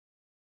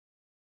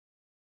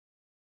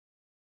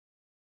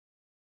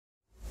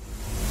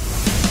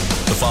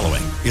The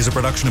following is a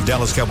production of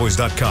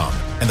DallasCowboys.com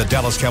and the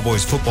Dallas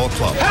Cowboys Football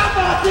Club. How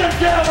about them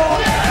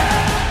Cowboys?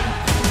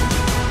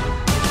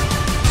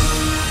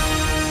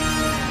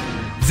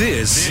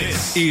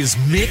 This is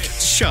Mick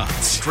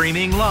Shots,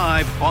 streaming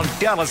live on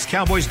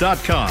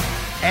DallasCowboys.com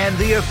and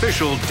the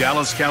official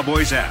Dallas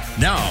Cowboys app.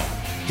 Now,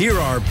 here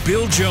are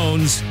Bill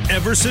Jones,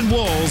 Everson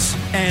Walls,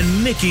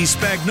 and Mickey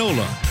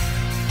Spagnola.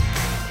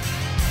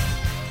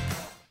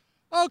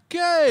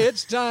 Okay,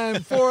 it's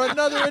time for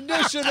another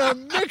edition of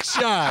Mick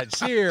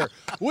Shots here.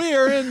 We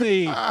are in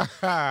the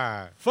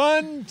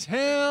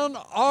Funtown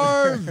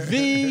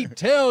RV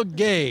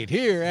tailgate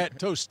here at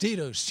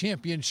Tostitos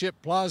Championship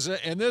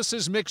Plaza, and this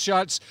is Mick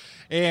Shots.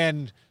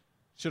 And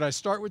should I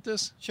start with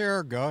this?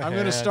 Sure, go ahead. I'm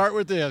going to start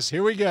with this.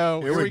 Here we go.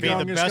 Here we go.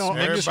 I'm just going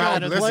to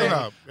play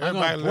it. I'm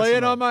going to play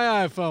it on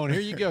my iPhone.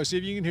 Here you go. See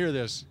if you can hear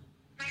this.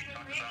 Talk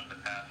about the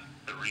past,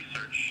 the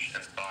research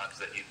and thoughts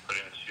that you put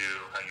into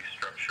how you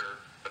structure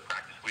the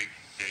practice week,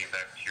 getting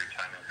back to your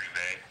time in Green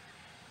Bay.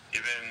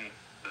 Given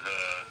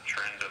the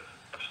trend of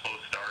slow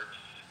starts,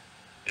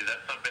 is that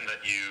something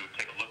that you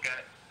take a look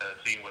at,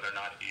 seeing whether or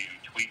not you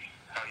tweak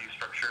how you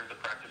structure the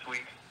practice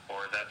week,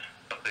 or is that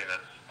something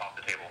that's off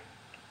the table?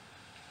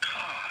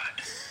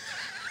 God.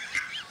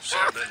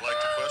 Sorry, didn't like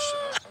the question.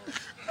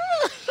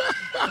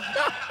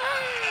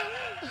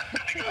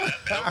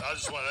 I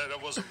just wanted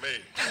that wasn't me.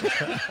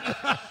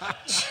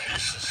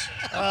 Jesus.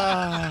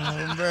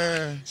 Oh,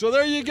 man. So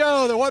there you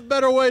go. What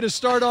better way to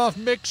start off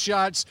Mick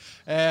Shots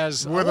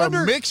as with a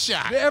Mick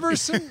Shot.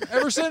 Everson,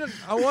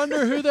 I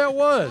wonder who that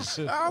was.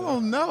 I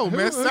don't know,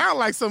 man. It sounded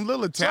like some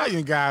little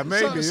Italian guy,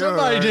 maybe.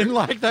 Somebody didn't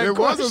like that It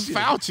question. wasn't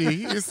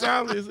Fauci. It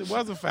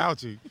wasn't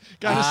Fauci.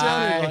 Kind of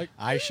sounded like.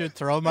 I should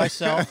throw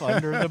myself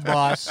under the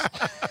bus.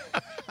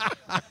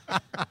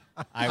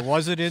 I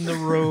wasn't in the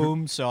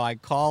room, so I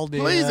called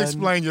in. Please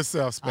explain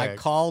yourself, Spags. I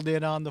called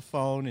in on the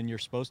phone, and you're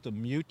supposed to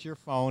mute your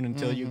phone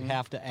until you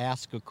have to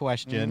ask a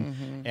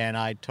question, and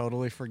I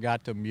totally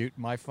forgot to mute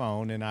my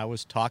phone, and I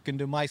was talking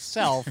to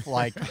myself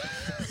like,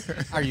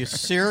 are you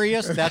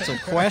serious? That's a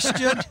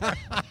question?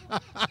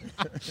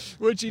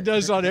 Which he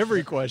does on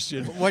every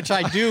question. Which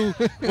I do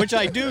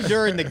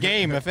during the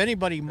game. If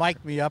anybody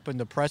mic'd me up in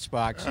the press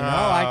box,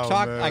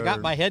 I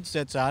got my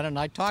headsets on and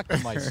I talk to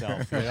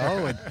myself,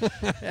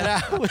 and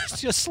I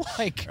was just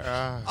like,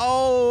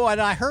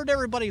 and I heard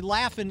everybody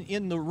laughing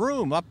in the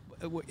room up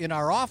in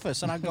our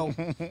office, and I go,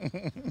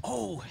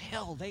 oh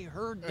hell, they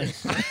heard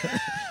this.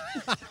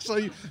 So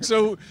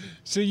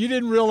you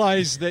didn't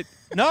realize that.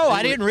 No,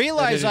 I didn't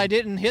realize I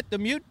didn't hit the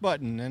mute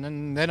button,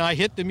 and then I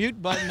hit the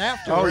mute button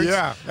afterwards. Oh,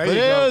 yeah. But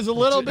it was a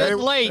little bit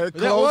late.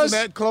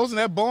 Closing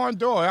that barn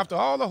door after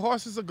all the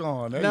horses are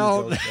gone. There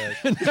Now,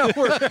 you go,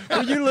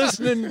 were you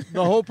listening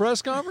the whole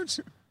press conference?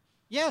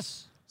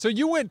 Yes. So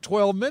you went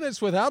 12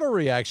 minutes without a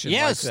reaction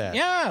like that.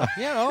 Yeah.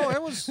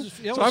 It was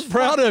I'm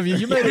proud of you.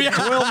 You made it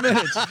 12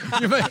 minutes.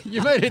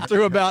 You made it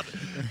through about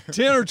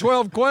 10 or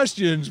 12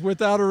 questions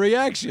without a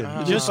reaction.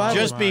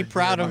 Just be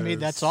proud of me.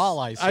 That's all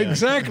I said.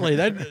 Exactly.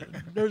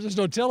 There's just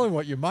no telling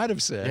what you might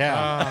have said. Yeah.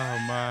 Oh,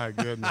 my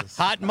goodness.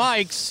 Hot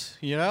mics,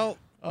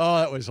 Oh,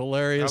 that was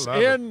hilarious.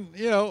 And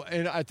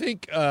I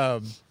think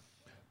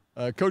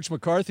Coach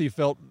McCarthy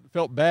felt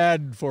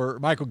bad for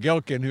Michael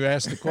Gelkin, who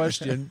asked the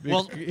question.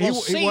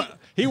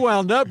 He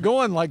wound up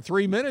going like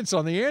 3 minutes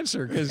on the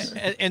answer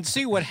and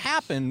see what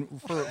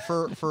happened for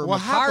what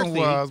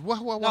McCarthy. Happened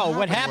was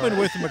what happened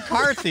with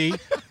McCarthy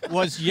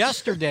was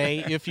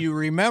yesterday. If you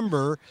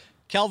remember,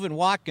 Kelvin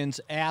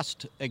Watkins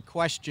asked a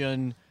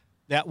question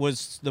that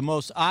was the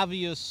most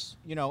obvious,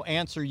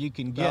 answer you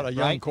can get. About a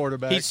young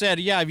quarterback. He said,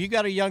 "Yeah, if you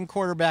got a young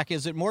quarterback,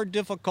 is it more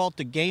difficult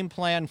to game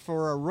plan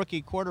for a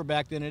rookie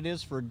quarterback than it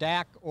is for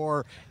Dak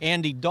or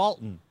Andy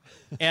Dalton?"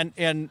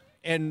 And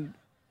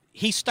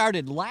he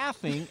started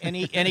laughing, and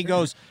he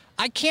goes,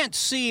 "I can't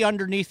see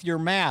underneath your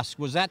mask.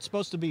 Was that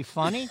supposed to be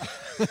funny?"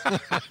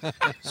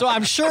 So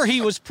I'm sure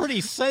he was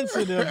pretty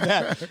sensitive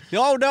that,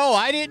 oh, no,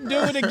 I didn't do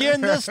it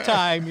again this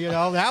time.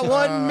 That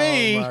wasn't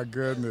me. Oh, my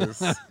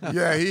goodness.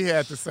 Yeah, he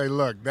had to say,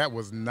 look, that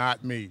was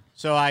not me.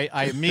 So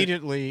I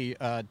immediately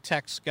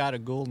text Scott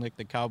Agulnik,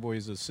 the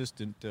Cowboys'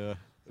 assistant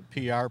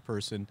PR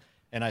person,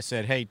 and I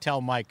said, hey, tell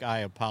Mike I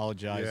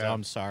apologize. Yeah.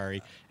 I'm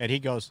sorry. And he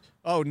goes,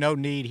 oh, no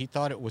need. He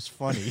thought it was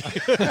funny.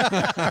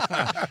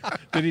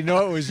 Did he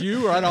know it was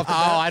you right off the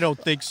bat? Oh, I don't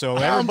think so.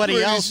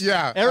 Everybody else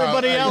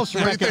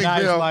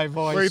recognized my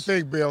voice. What do you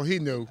think, Bill? He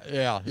knew.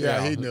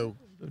 Yeah, he knew.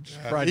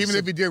 Even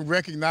if he didn't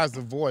recognize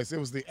the voice, it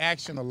was the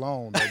action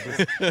alone.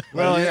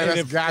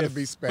 That's got to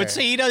be Spags. But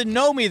see, he doesn't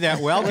know me that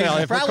well. Well,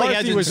 if probably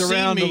McCarthy was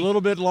around me a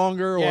little bit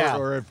longer,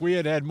 or if we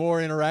had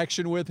more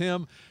interaction with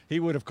him, he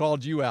would have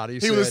called you out.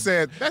 He would have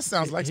said, that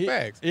sounds like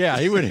Spags. Yeah,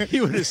 he would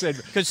have said.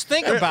 Because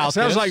think about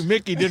sounds this. like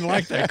Mickey didn't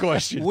like that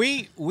question.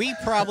 We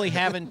probably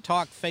haven't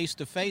talked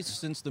face-to-face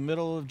since the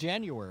middle of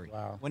January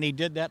when he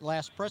did that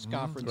last press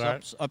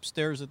conference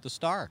upstairs at the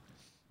Star.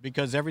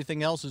 Because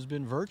everything else has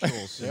been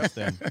virtual since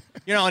then.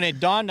 And it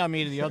dawned on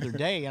me the other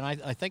day, and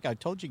I think I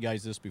told you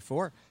guys this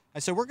before. I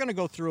said, we're going to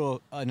go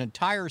through an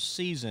entire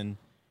season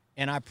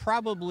and I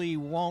probably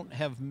won't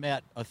have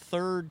met a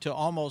third to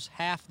almost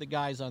half the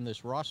guys on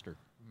this roster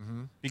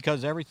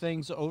because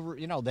everything's over.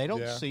 You know, they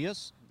don't see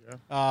us.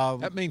 Yeah.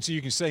 That means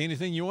you can say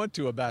anything you want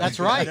to about that's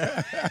it.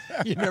 That's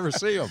right. You never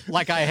see them.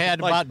 Like I had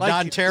about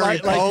Don Terry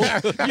Poe.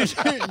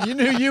 You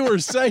knew you were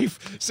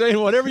safe saying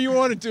whatever you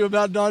wanted to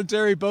about Don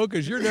Terry Poe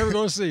because you're never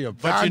going to see him.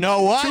 But you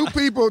know what?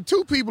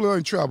 Two people are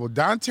in trouble.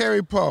 Don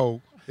Terry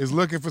Poe is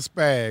looking for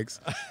Spags,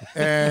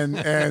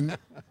 and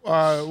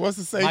what's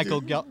the safety?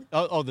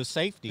 The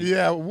safety.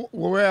 Yeah,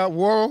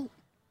 Worrell.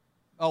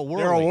 Oh,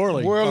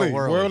 Worley.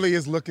 Worley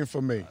is looking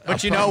for me.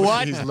 But you know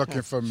what? He's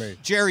looking for me.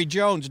 Jerry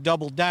Jones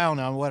doubled down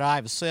on what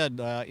I've said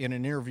in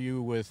an interview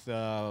with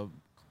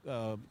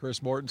Chris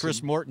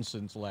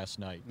Mortensen's last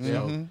night.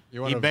 Mm-hmm.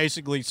 So he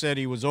basically said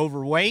he was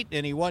overweight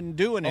and he wasn't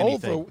doing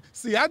anything.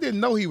 See, I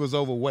didn't know he was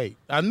overweight.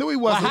 I knew he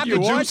wasn't. Well, how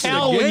could you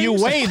tell when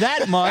you weigh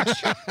that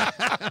much?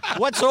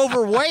 What's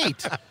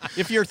overweight?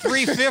 If you're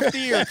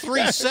 350 or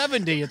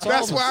 370, it's all the same.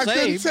 That's why I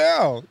couldn't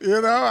tell.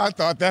 You know, I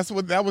thought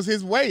that was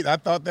his weight. I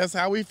thought that's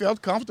how he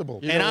felt comfortable.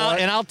 And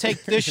I'll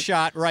take this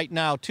shot right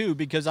now too,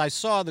 because I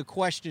saw the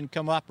question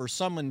come up, or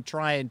someone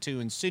trying to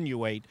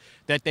insinuate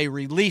that they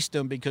released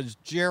him because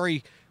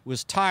Jerry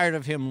was tired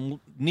of him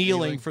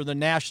kneeling for the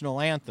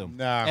national anthem.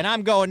 Nah. And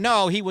I'm going,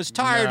 no, he was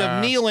tired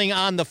of kneeling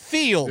on the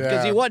field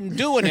because he wasn't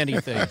doing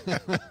anything.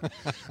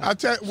 I'll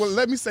tell you, well,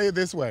 let me say it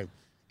this way.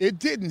 It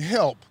didn't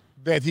help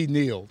that he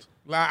kneeled.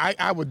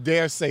 I would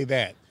dare say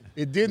that.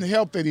 It didn't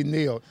help that he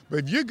kneeled.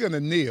 But if you're going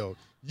to kneel,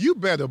 you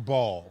better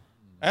ball.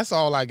 That's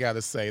all I got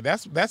to say.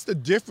 That's the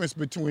difference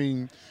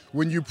between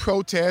when you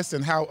protest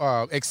and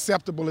how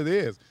acceptable it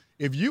is.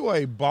 If you are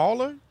a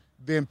baller,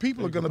 then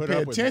people are going to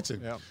pay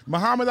attention. Yeah.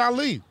 Muhammad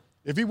Ali,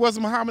 if he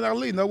wasn't Muhammad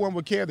Ali, no one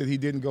would care that he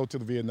didn't go to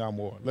the Vietnam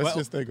War. Let's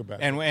just think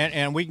about it.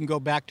 And we can go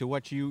back to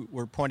what you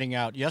were pointing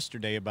out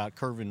yesterday about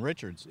Curvin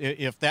Richards.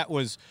 If that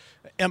was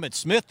Emmitt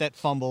Smith that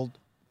fumbled,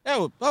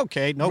 oh,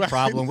 okay, no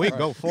problem. We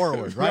go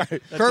forward, right?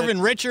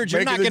 Curvin Richards,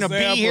 you're not going to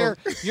be here.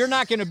 You're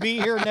not going to be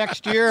here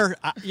next year.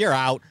 You're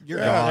out. You're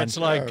gone. It's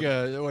like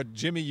what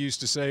Jimmy used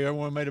to say.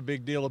 Everyone made a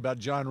big deal about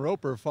John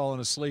Roper falling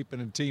asleep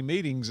in team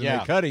meetings, and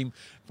they cut him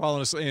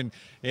falling asleep.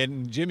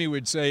 And Jimmy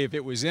would say if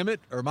it was Emmett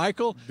or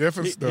Michael,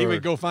 he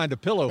would go find a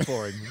pillow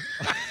for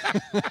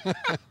him.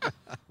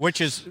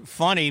 Which is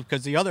funny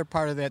because the other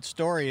part of that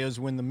story is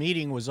when the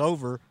meeting was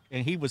over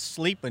and he was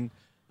sleeping,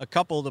 a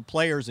couple of the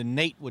players, and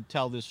Nate would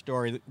tell this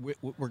story,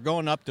 we're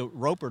going up to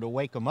Roper to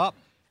wake him up,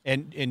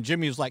 and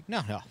Jimmy was like,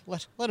 no,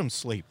 let him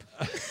sleep.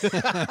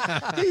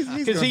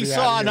 Because he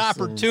saw an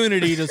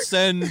opportunity to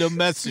send a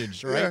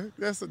message, right?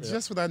 Yeah, that's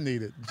just what I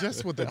needed,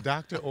 just what the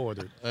doctor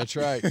ordered. That's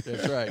right.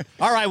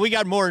 All right, we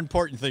got more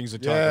important things to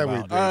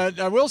talk about.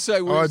 I will say,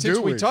 since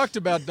we talked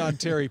about Don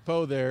Terry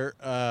Poe there.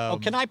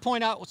 Can I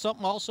point out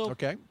something also?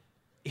 Okay.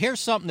 Here's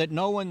something that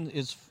no one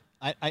is,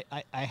 I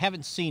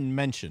haven't seen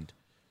mentioned.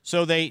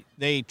 So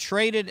they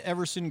traded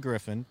Everson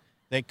Griffin.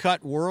 They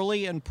cut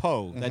Worley and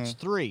Poe. That's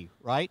 3,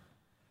 right?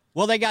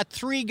 Well, they got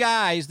 3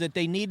 guys that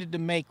they needed to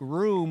make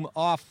room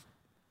off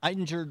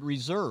injured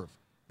reserve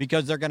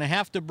because they're going to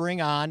have to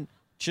bring on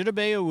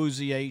Chidobe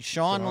Awuzie,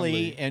 Sean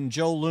Lee, and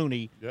Joe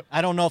Looney. Yep.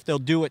 I don't know if they'll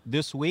do it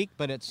this week,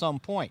 but at some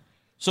point.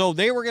 So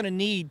they were going to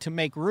need to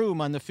make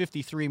room on the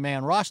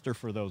 53-man roster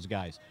for those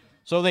guys.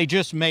 So they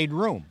just made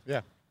room,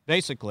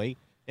 basically.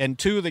 And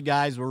 2 of the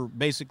guys were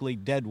basically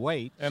dead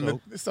weight.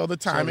 And so the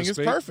timing is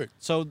perfect.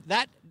 So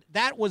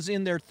that was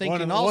in their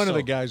thinking also. One of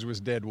the guys was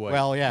dead weight.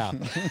 Well, yeah.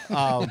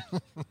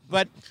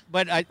 But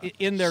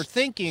in their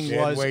thinking dead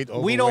was weight,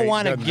 we don't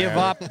want to give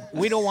up.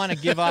 We don't want to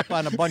give up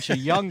on a bunch of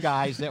young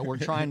guys that we're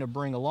trying to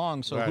bring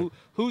along. So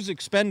who's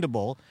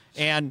expendable?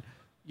 And,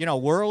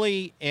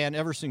 Worley and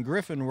Everson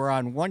Griffin were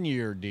on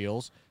 1-year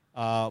deals.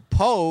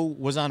 Poe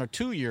was on a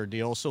 2-year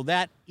deal, so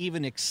that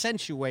even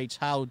accentuates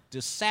how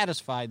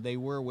dissatisfied they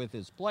were with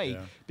his play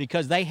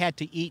because they had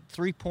to eat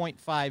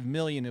 $3.5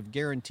 million of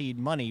guaranteed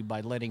money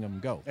by letting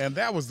him go. And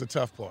that was the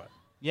tough part.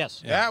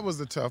 Yes. That was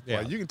the tough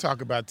part. You can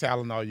talk about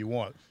talent all you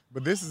want,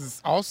 but this is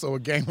also a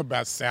game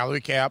about salary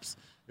caps.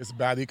 It's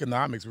about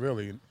economics,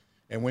 really.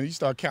 And when you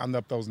start counting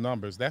up those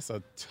numbers, that's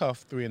a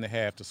tough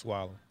 3.5 to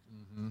swallow.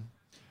 Mm-hmm.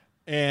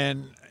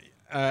 And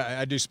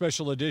I do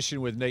special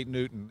edition with Nate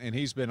Newton, and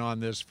he's been on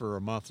this for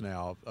a month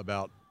now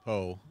about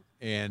Poe.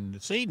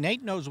 And see,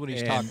 Nate knows what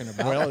he's talking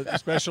about. Well,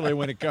 especially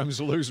when it comes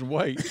to losing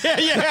weight.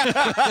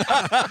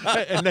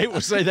 And Nate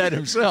will say that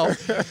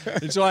himself.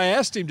 And so I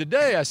asked him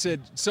today, I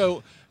said,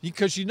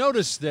 because you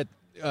notice that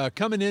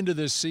coming into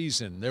this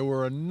season, there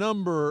were a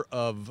number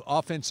of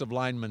offensive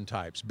lineman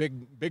types,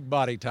 big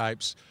body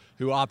types,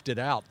 who opted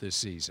out this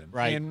season.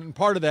 Right. And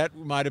part of that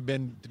might have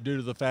been due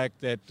to the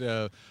fact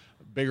that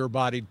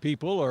bigger-bodied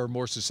people are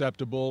more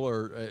susceptible,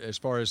 or as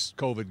far as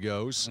COVID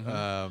goes,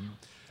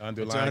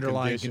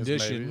 underlying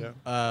condition. Maybe,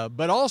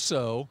 but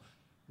also,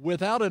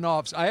 without an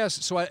off, I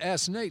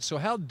asked Nate. So,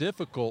 how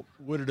difficult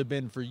would it have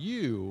been for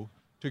you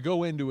to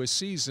go into a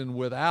season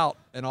without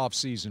an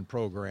off-season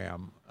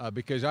program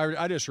because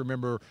I just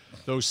remember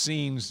those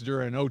scenes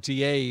during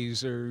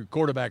OTAs or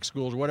quarterback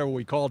schools or whatever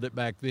we called it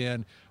back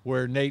then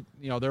where Nate,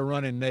 they're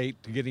running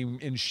Nate to get him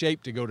in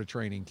shape to go to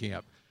training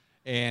camp.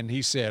 And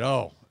he said,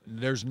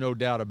 there's no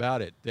doubt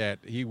about it that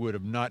he would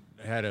have not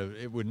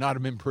it would not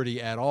have been pretty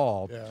at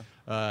all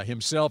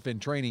himself in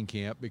training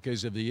camp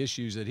because of the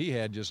issues that he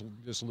had just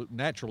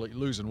naturally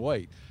losing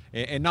weight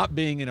and not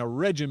being in a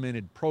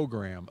regimented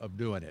program of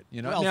doing it.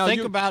 Well, now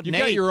think about you've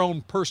Nate. got your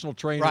own personal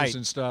trainers Right.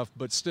 and stuff,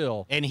 but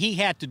still. And he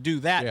had to do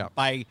that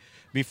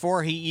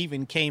before he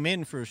even came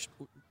in for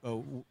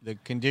the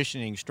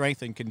conditioning,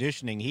 strength and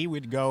conditioning.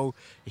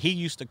 He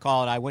used to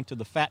call it, I went to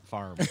the fat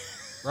farm.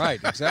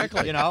 Right,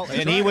 exactly.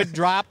 And he would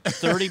drop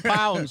 30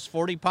 pounds,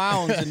 40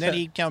 pounds, and then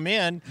he'd come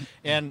in.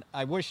 And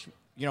I wish,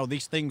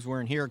 these things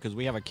weren't here because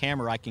we have a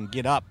camera I can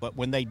get up. But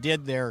when they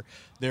did their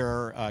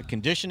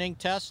conditioning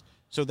tests,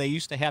 so they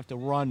used to have to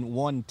run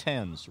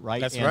 110s,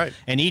 right? That's right.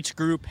 And each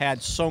group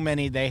had so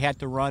many they had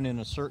to run in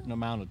a certain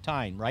amount of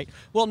time, right?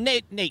 Well,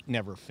 Nate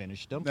never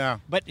finished them. No.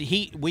 But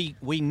we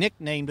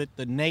nicknamed it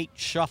the Nate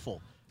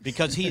Shuffle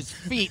because his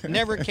feet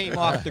never came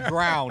off the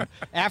ground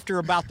after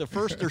about the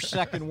first or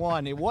second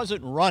one. It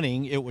wasn't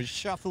running, it was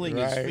shuffling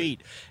his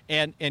feet.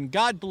 And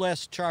God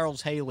bless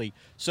Charles Haley.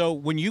 So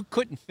when you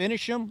couldn't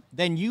finish him,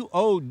 then you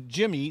owed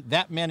Jimmy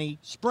that many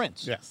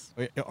sprints. Yes.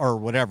 Or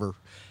whatever.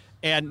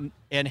 And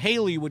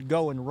Haley would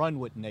go and run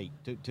with Nate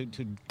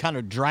to kind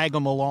of drag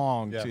him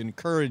along, to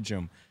encourage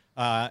him.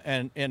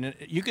 And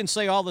you can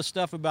say all the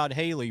stuff about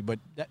Haley, but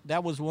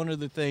that was one of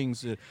the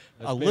things,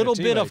 a little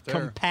bit of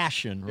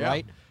compassion,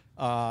 right?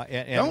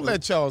 Don't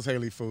let Charles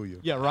Haley fool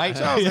you. Yeah, right?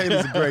 Charles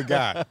Haley's a great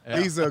guy.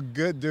 He's a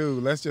good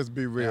dude. Let's just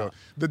be real.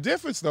 The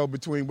difference, though,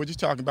 between what you're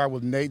talking about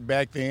with Nate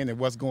back then and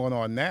what's going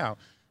on now,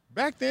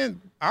 back then,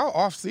 our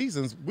off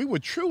seasons, we were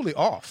truly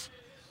off.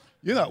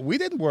 We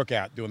didn't work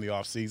out during the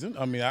off season.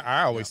 I mean,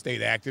 I always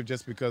stayed active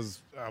just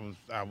because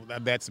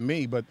that's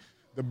me. But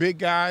the big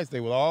guys, they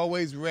would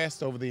always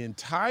rest over the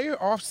entire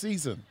off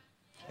season.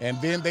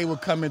 And then they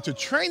would come into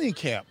training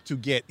camp to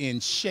get in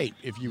shape,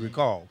 if you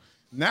recall.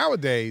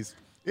 Nowadays,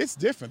 it's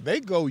different. They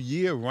go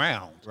year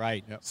round.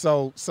 Right. Yep.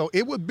 So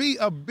it would be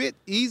a bit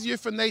easier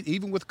for Nate,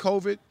 even with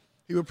COVID.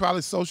 He would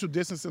probably social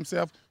distance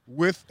himself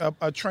with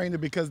a trainer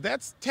because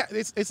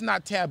it's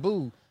not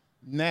taboo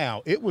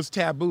now. It was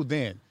taboo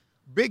then.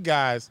 Big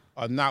guys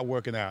are not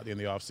working out in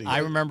the offseason. I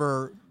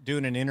remember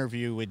doing an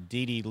interview with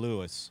Dee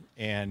Lewis,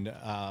 and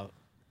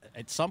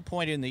at some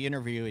point in the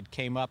interview, it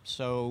came up.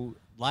 So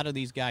a lot of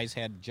these guys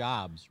had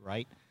jobs,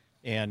 right?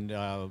 And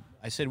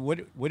I said,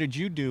 "What did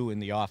you do in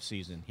the off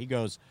season?" He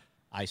goes,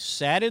 "I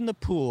sat in the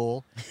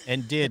pool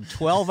and did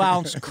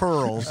 12-ounce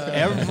curls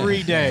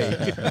every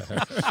day."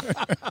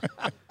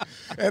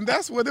 And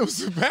that's what it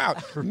was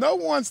about. No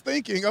one's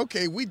thinking,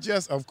 okay,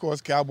 of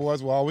course,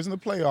 Cowboys were always in the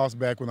playoffs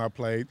back when I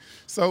played.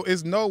 So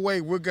there's no way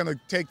we're going to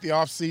take the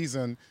off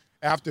season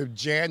after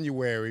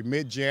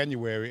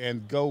mid-January,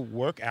 and go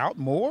work out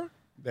more.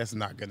 That's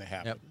not going to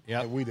happen.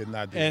 Yep. We did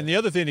not do And that. the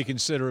other thing to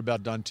consider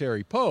about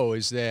Dontari Poe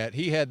is that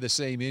he had the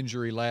same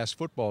injury last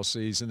football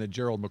season that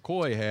Gerald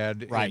McCoy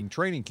had in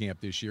training camp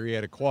this year. He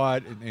had a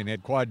quad and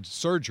had quad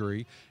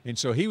surgery, and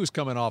so he was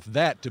coming off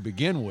that to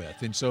begin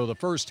with. And so the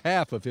first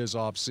half of his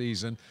off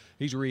season,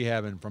 he's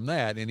rehabbing from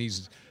that, and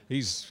he's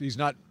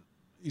not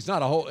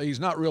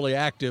really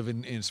active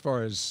in as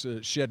far as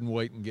shedding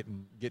weight and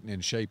getting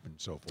in shape and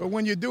so forth. But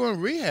when you're doing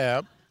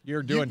rehab,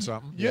 you're doing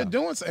something. You're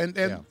doing something.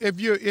 And if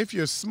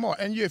you're smart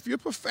and if you're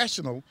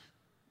professional,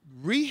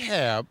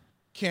 rehab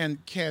can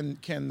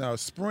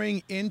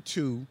spring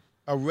into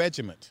a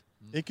regiment.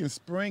 It can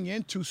spring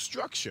into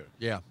structure.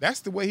 Yeah.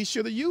 That's the way he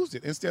should have used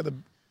it instead of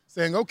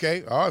saying,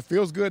 okay, it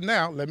feels good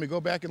now. Let me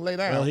go back and lay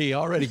down. Well, he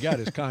already got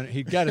his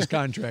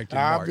contract in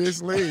March.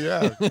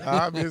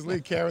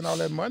 Obviously, carrying all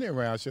that money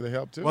around should have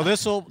helped too. Well,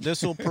 this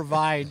will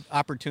provide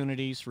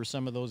opportunities for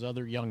some of those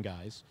other young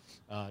guys.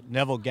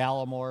 Neville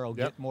Gallimore will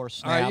get more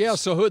snaps. All right,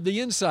 so who are the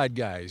inside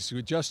guys?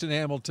 With Justin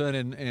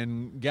Hamilton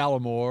and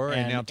Gallimore,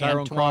 and now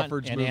Tyrone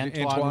Crawford's moved,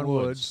 Antoine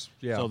Woods.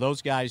 Yeah. So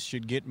those guys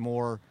should get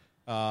more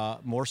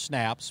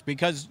snaps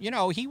because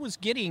he was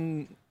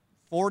getting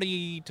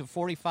 40 to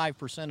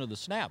 45% of the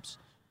snaps.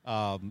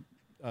 Poe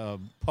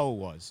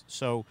was.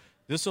 So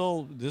this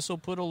will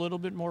put a little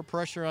bit more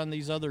pressure on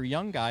these other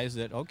young guys.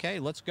 That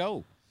let's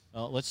go.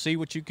 Let's see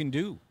what you can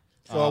do.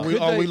 So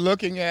are we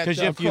looking at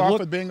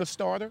Crawford being a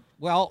starter?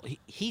 Well,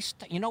 he's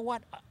you know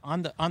what,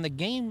 on the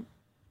game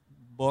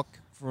book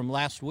from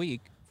last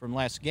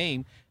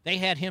game, they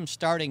had him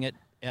starting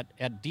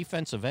at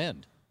defensive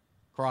end,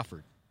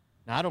 Crawford.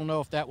 Now I don't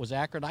know if that was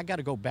accurate. I got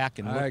to go back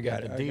and look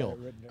at the deal.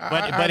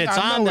 But it's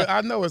on the.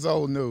 I know it's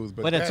old news,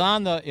 but it was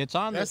on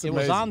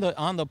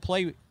the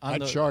play. I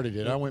charted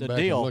it. I went back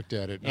and looked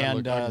at it.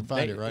 And I can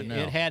find it right now.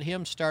 It had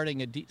him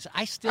starting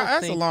I still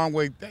that's think a long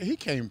way. He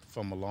came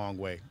from a long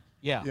way.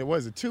 Yeah. Yeah.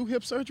 Was it 2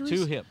 hip surgeries?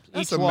 2 hips.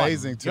 That's each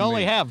amazing one. to you me.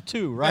 only have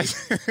 2,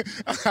 right?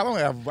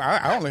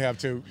 I only have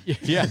 2.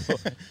 Yeah.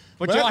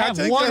 But you'll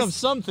have one of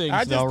some things,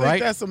 I just think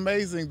right? that's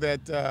amazing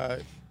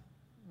that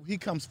he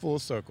comes full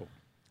circle.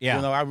 Yeah.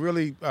 You know, I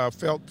really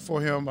felt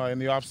for him in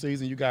the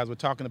offseason. You guys were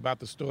talking about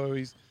the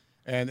stories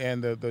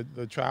and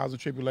the trials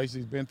and tribulations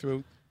he's been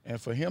through. And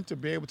for him to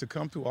be able to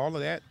come through all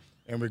of that,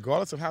 and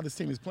regardless of how this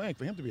team is playing,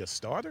 for him to be a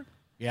starter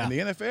in the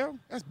NFL,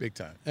 that's big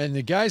time. And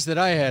the guys that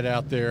I had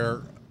out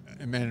there,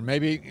 and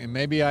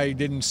maybe I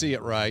didn't see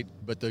it right,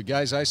 but the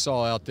guys I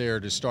saw out there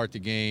to start the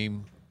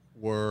game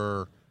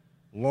were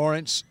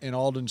Lawrence and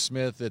Aldon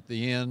Smith at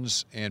the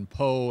ends and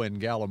Poe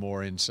and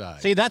Gallimore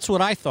inside. See, that's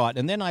what I thought.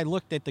 And then I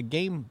looked at the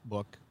game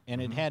book,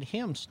 and it had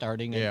him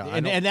starting.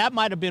 And that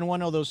might have been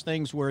one of those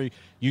things where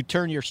you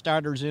turn your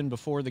starters in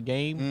before the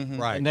game,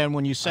 right? And then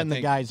when you send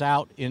the guys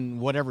out in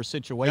whatever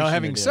situation. Now,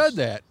 having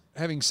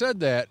said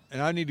that,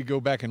 and I need to go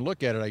back and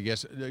look at it, I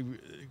guess,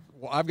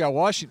 I've got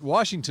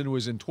Washington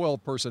was in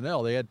 12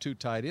 personnel. They had 2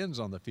 tight ends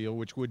on the field,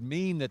 which would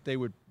mean that they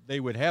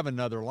would have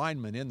another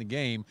lineman in the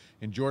game,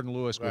 and Jordan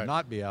Lewis would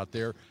not be out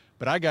there.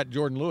 But I got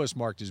Jordan Lewis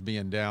marked as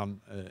being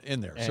down in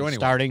there. And so anyway,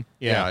 starting?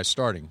 Yeah,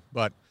 starting.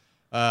 But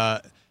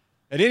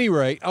at any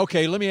rate,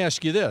 okay, let me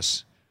ask you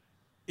this.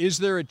 Is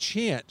there a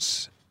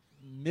chance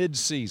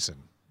mid-season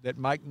that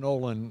Mike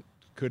Nolan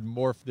could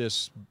morph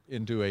this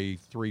into a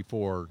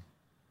 3-4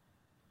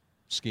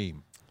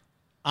 scheme?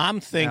 I'm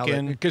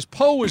thinking – because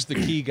Poe was the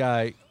key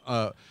guy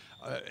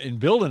in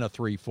building a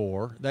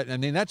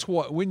 3-4. That's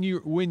what when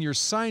you're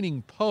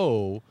signing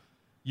Poe,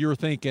 you're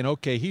thinking,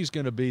 okay, he's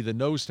going to be the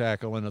nose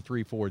tackle in a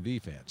 3-4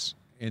 defense,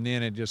 and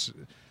then it just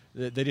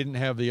they didn't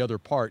have the other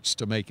parts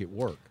to make it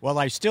work. Well,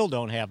 I still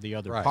don't have the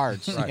other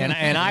parts, right.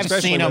 and I've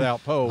Especially seen him.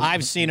 without Poe.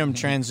 I've seen him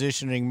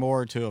transitioning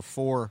more to a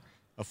four,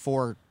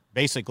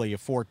 basically a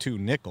 4-2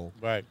 nickel.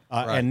 Right.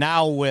 And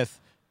now with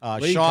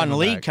Sean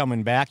Lee back.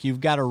 coming back, you've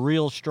got a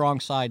real strong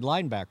side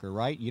linebacker,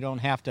 right? You don't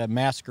have to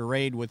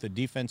masquerade with the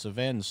defensive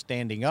end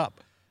standing up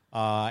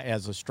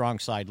as a strong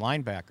side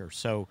linebacker.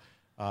 So,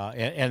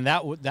 and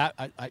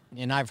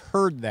I've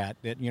heard that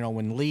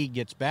when Lee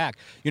gets back,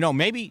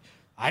 maybe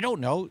I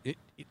don't know.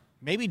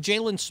 Maybe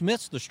Jalen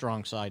Smith's the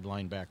strong side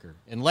linebacker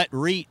and let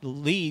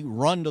Lee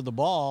run to the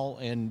ball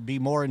and be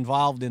more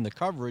involved in the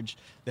coverage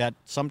that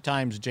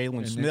sometimes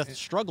Jalen Smith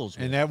struggles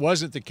with. And that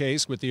wasn't the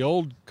case with the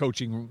old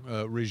coaching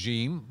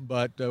regime,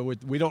 but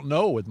we don't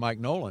know with Mike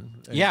Nolan.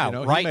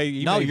 Right.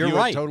 He may you're view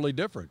right. it totally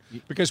different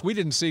because we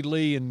didn't see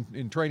Lee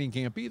in training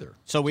camp either.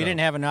 So we didn't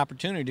have an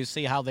opportunity to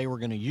see how they were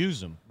going to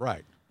use him.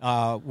 Right.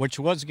 Which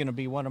was going to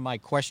be one of my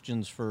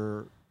questions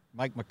for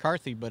Mike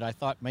McCarthy, but I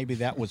thought maybe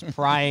that was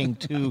prying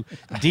too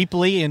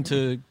deeply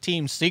into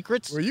team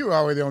secrets. Well, you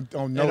already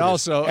don't know. And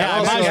also,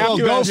 I might as well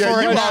go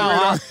for it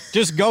now.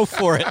 Just go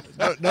for it.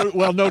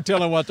 No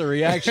telling what the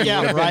reaction would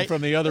have been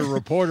from the other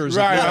reporters.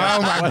 Right.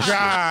 Oh, my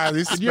God.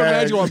 Can you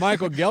imagine what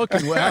Michael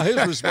Gelkin, how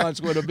his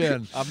response would have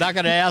been? I'm not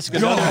going to ask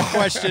another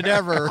question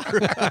ever.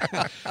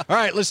 All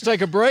right, let's take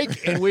a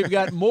break, and we've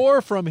got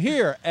more from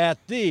here at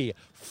the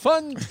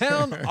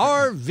Funtown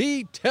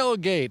RV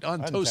Tailgate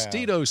on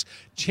Tostitos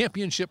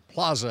Championship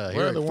Plaza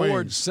here at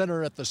Ford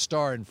Center at the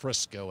Star in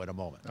Frisco in a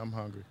moment. I'm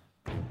hungry.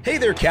 Hey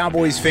there,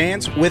 Cowboys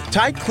fans. With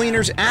Tide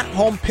Cleaners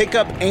at-home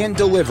pickup and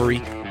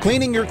delivery,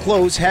 cleaning your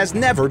clothes has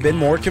never been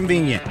more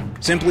convenient.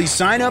 Simply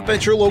sign up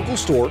at your local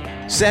store,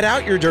 set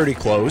out your dirty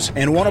clothes,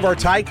 and one of our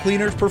Tide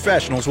Cleaners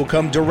professionals will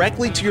come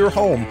directly to your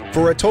home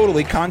for a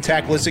totally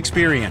contactless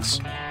experience.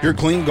 Your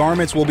clean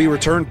garments will be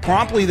returned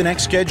promptly the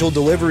next scheduled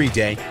delivery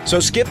day, so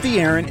skip the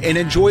errand and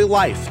enjoy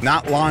life,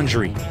 not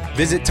laundry.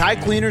 Visit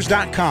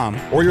TideCleaners.com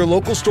or your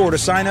local store to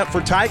sign up for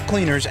Tide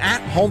Cleaners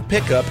at-home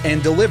pickup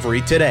and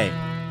delivery today.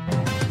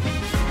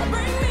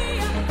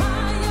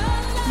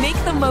 Make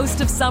the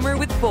most of summer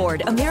with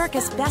Ford,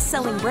 America's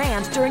best-selling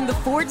brand, during the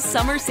Ford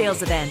Summer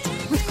Sales Event.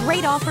 With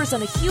great offers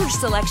on a huge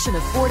selection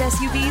of Ford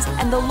SUVs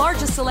and the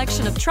largest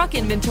selection of truck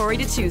inventory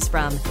to choose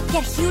from.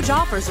 Get huge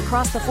offers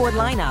across the Ford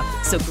lineup.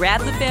 So grab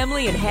the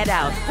family and head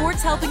out.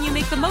 Ford's helping you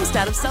make the most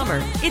out of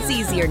summer. It's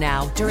easier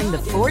now during the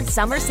Ford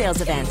Summer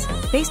Sales Event.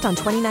 Based on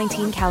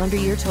 2019 calendar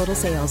year total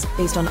sales.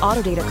 Based on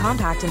Autodata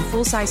compact and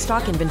full-size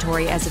stock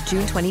inventory as of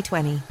June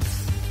 2020.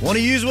 Want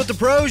to use what the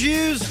pros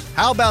use?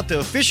 How about the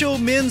official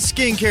men's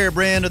skincare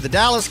brand of the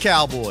Dallas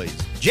Cowboys,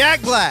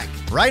 Jack Black?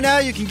 Right now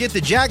you can get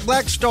the Jack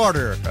Black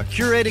Starter, a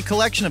curated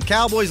collection of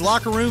Cowboys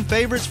locker room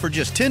favorites for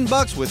just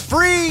 $10 with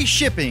free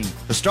shipping.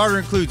 The starter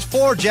includes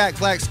 4 Jack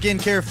Black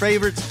skincare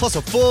favorites plus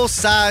a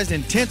full-sized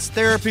intense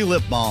therapy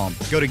lip balm.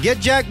 Go to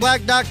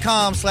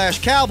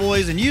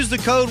getjackblack.com/Cowboys and use the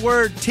code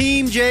word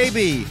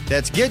TEAMJB.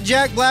 That's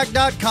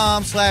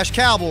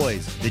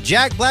getjackblack.com/Cowboys. The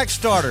Jack Black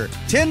Starter,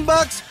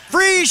 $10,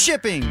 free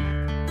shipping.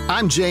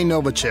 I'm Jay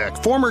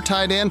Novacek, former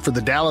tight end for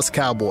the Dallas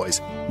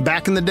Cowboys.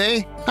 Back in the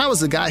day, I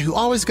was the guy who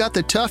always got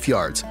the tough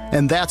yards,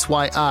 and that's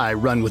why I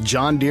run with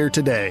John Deere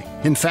today.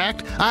 In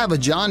fact, I have a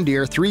John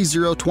Deere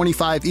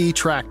 3025E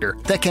tractor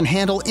that can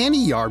handle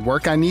any yard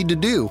work I need to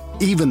do,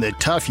 even the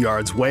tough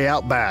yards way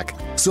out back.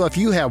 So if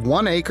you have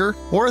 1 acre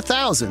or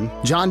 1,000,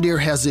 John Deere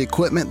has the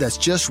equipment that's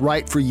just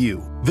right for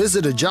you.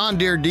 Visit a John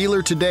Deere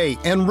dealer today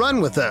and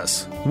run with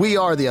us. We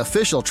are the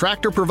official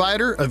tractor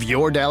provider of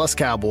your Dallas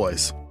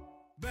Cowboys.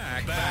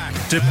 Back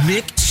to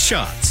Mick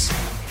Shots.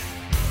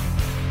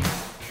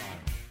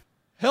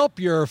 Help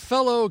your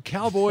fellow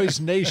Cowboys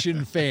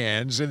Nation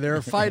fans in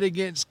their fight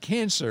against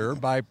cancer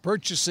by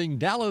purchasing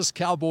Dallas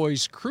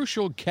Cowboys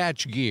Crucial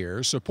Catch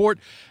gear. Support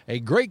a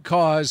great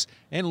cause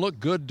and look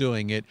good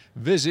doing it.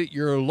 Visit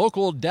your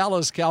local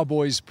Dallas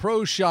Cowboys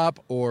Pro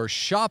Shop or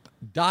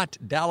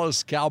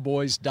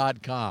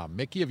shop.dallascowboys.com.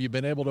 Mickey, have you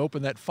been able to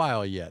open that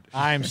file yet?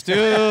 I'm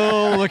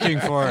still looking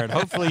for it.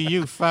 Hopefully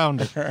you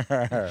found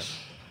it.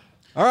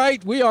 All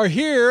right, we are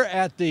here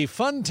at the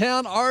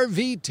Funtown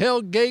RV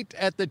tailgate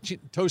at the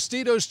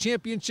Tostitos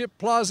Championship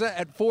Plaza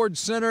at Ford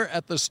Center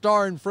at the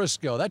Star in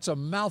Frisco. That's a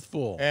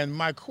mouthful. And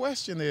my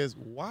question is,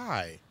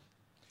 why?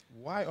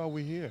 Why are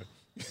we here?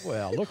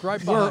 Well, look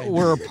right behind.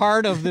 We're a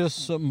part of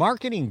this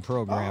marketing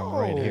program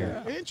right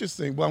here.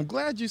 Interesting. Well, I'm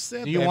glad you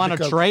said that. Do you want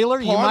a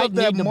trailer? You might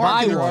need to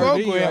buy one.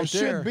 Program right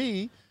should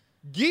be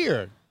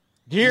gear.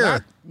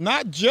 Gear.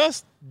 Not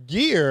just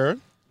gear,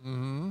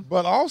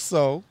 but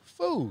also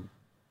food.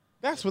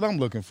 That's what I'm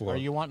looking for. Are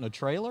you wanting a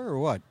trailer or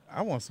what?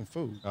 I want some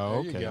food. Oh,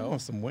 There you okay. go. I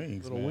want some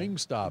wings. Little man. wing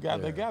stop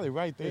They got it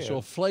right there.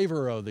 Official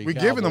flavor of the We're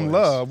Cowboys. giving them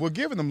love. We're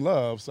giving them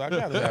love, so I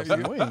got to have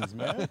some wings,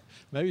 man.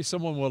 Maybe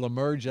someone will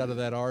emerge out of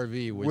that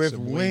RV with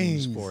some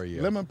wings for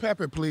you. Lemon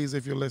pepper, please,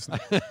 if you're listening.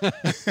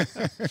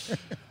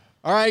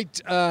 All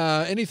right.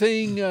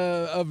 Anything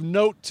of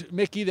note,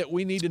 Mickey, that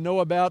we need to know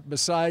about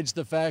besides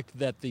the fact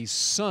that the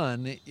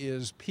sun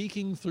is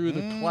peeking through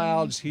the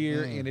clouds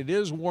here, and it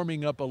is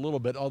warming up a little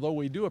bit, although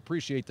we do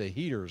appreciate the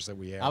heaters that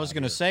we have. I was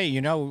going to say,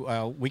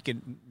 we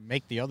could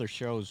make the other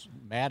shows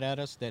mad at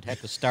us that had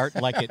to start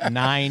like at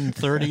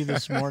 9:30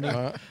 this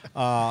morning.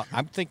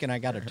 I'm thinking I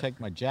got to take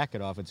my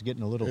jacket off. It's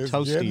getting a little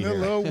toasty Getting here. a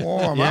little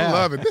warm. Yeah. I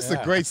love it. This is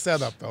a great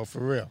setup, though, for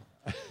real.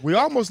 We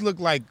almost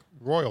look like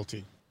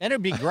royalty. And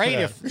it'd be great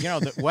if,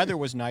 the weather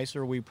was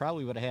nicer. We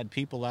probably would have had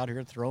people out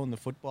here throwing the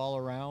football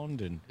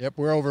around. And Yep,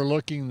 we're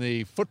overlooking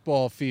the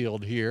football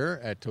field here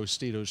at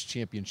Tostitos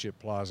Championship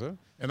Plaza.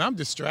 And I'm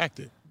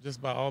distracted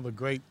just by all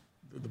the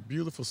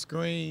beautiful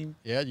screen.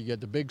 Yeah, you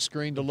got the big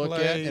screen to look at.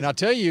 plays. And I'll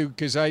tell you,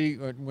 because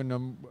when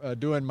I'm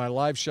doing my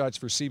live shots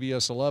for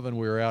CBS 11,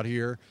 we were out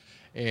here,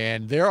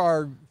 and there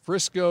are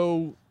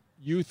Frisco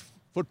youth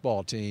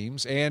football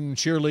teams and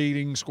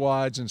cheerleading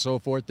squads and so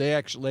forth.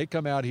 They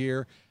come out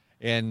here,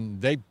 and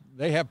they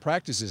have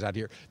practices out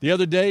here. The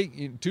other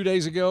day, 2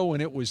 days ago,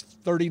 when it was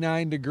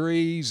 39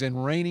 degrees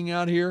and raining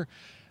out here,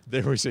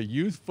 there was a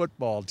youth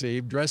football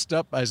team dressed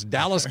up as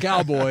Dallas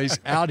Cowboys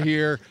out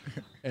here,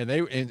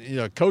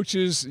 and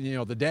coaches,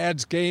 the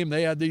dads came.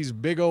 They had these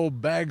big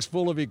old bags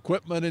full of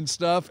equipment and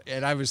stuff,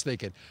 and I was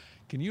thinking,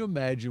 can you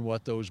imagine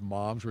what those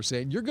moms were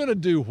saying? You're going to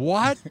do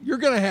what? You're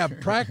going to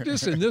have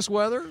practice in this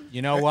weather?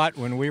 you know what?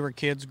 When we were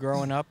kids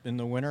growing up in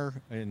the winter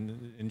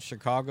in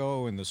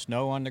Chicago and the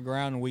snow on the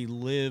ground, we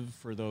lived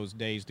for those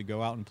days to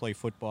go out and play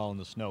football in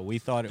the snow. We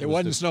thought it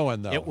wasn't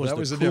snowing, though. It was That the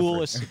was the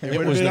coolest. difference. It It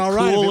was would've the been all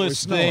right if it was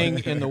coolest snowing.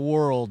 thing in the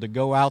world to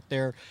go out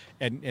there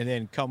and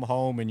then come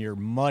home and you're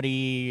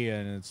muddy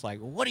and it's like,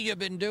 what have you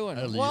been doing?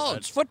 Well,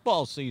 it's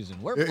football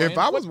season. We're playing If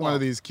I was one football.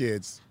 of these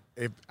kids,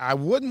 if I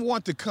wouldn't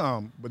want to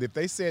come, but if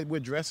they said we're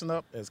dressing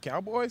up as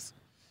Cowboys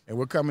and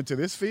we're coming to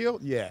this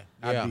field,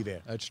 I'd be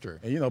there. That's true.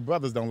 And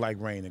brothers don't like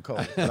rain and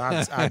cold, but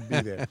I'd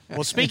be there.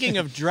 Well, speaking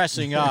of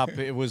dressing up,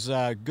 it was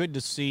good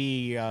to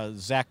see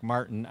Zach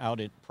Martin out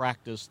at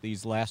practice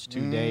these last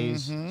 2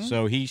 days.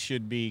 So he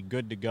should be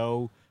good to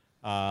go.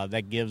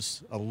 That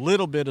gives a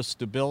little bit of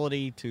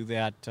stability to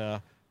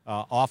that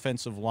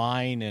offensive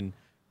line and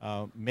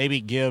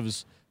maybe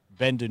gives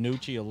Ben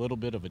DiNucci a little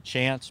bit of a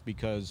chance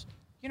because,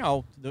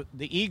 the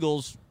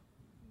Eagles,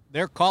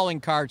 their calling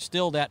card's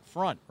still that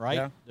front,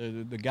 right? Yeah.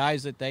 The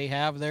guys that they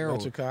have there.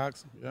 Fletcher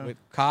Cox. Yeah. With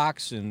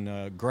Cox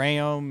and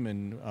Graham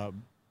and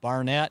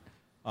Barnett,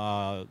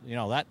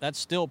 that's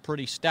still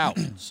pretty stout.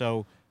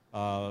 So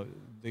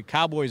the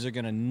Cowboys are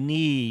going to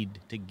need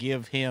to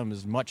give him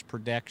as much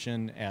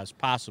protection as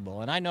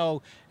possible. And I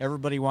know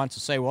everybody wants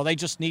to say, well, they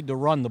just need to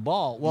run the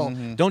ball. Well,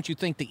 don't you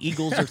think the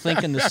Eagles are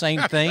thinking the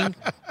same thing?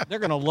 They're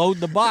going to load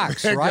the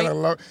box, They're right?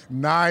 gonna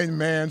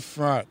 9-man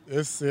front.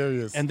 It's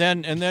serious. And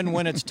then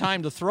when it's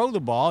time to throw the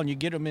ball and you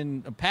get him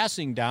in a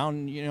passing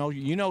down,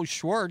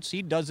 Schwartz,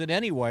 he does it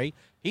anyway.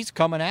 He's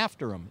coming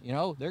after him.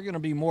 They're going to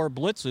be more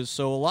blitzes.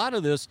 So a lot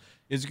of this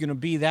is going to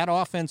be that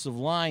offensive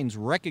line's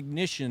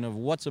recognition of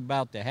what's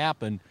about to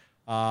happen.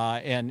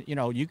 And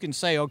you can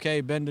say,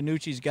 okay, Ben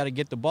DiNucci's got to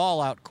get the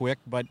ball out quick,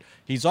 but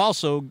he's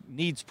also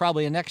needs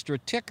probably an extra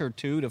tick or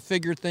two to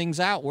figure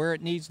things out where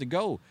it needs to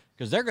go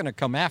because they're going to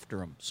come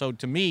after him. So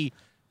to me,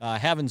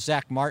 having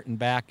Zach Martin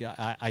back,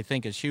 I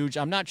think is huge.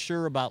 I'm not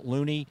sure about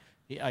Looney.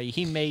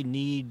 He may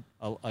need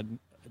a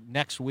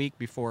next week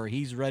before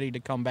he's ready to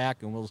come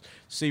back, and we'll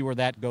see where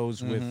that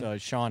goes with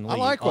Sean Lee. I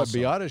like also.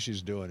 what Biotish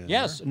is doing in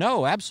Yes, there.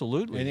 no,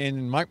 absolutely.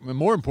 And Mike,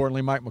 more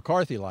importantly, Mike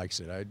McCarthy likes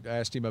it. I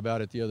asked him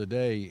about it the other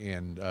day,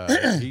 and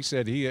he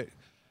said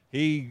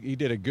he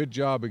did a good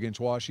job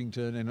against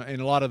Washington,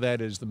 and a lot of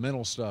that is the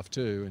mental stuff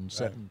too, and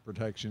setting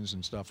protections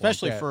and stuff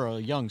Especially like that. for a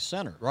young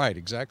center. Right,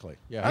 exactly.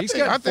 Yeah, I he's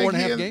think- I got think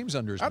 4.5 games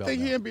under his belt. I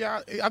think now.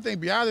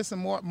 Biotis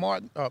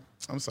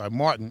and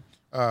Martin.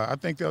 I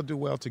think they'll do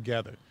well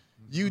together.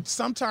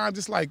 sometimes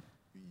it's like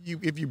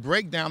if you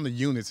break down the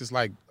units, it's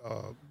like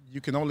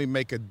you can only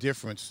make a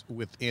difference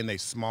within a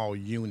small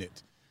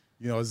unit.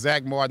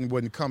 Zach Martin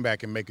wouldn't come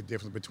back and make a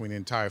difference between the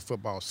entire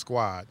football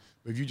squad.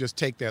 But if you just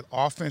take that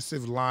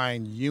offensive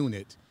line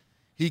unit,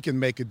 he can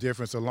make a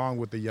difference along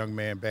with the young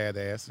man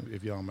badass,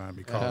 if you don't mind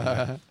me calling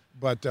that.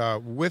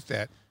 But with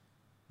that,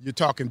 you're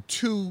talking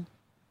 2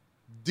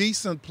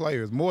 decent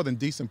players, more than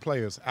decent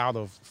players out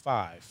of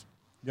 5.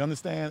 You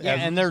understand? Yeah,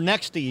 and they're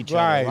next to each other,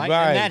 right? And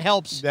that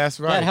helps. That's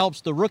right. That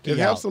helps the rookie. It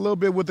helps a little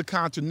bit with the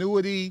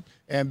continuity,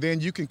 and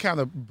then you can kind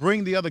of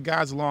bring the other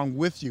guys along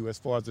with you as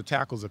far as the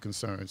tackles are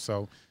concerned.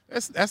 So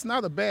that's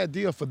not a bad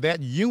deal for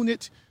that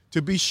unit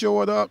to be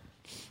shored up.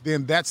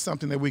 Then that's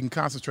something that we can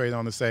concentrate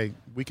on to say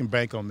we can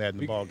bank on that in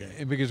the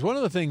ballgame. Because one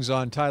of the things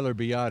on Tyler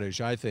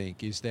Biadasz, I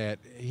think, is that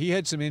he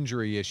had some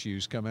injury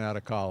issues coming out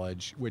of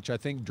college, which I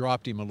think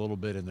dropped him a little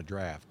bit in the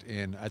draft.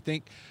 And I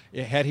think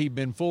had he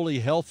been fully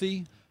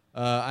healthy,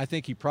 I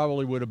think he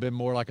probably would have been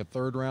more like a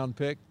 3rd-round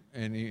pick.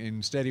 And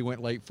instead he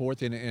went late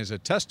 4th. And as a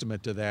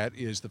testament to that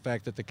is the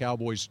fact that the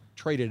Cowboys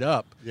traded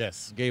up,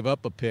 gave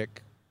up a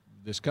pick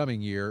this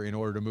coming year in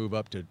order to move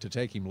up to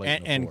take him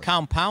late. And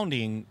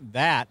compounding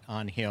that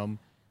on him,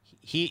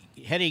 he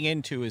heading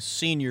into his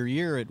senior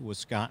year at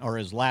Wisconsin, or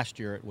his last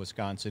year at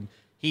Wisconsin,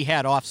 he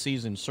had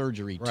off-season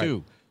surgery too.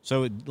 Right.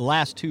 So the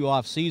last 2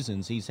 off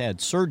seasons he's had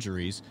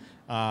surgeries,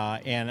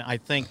 and I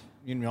think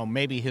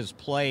maybe his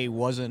play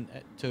wasn't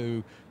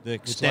to the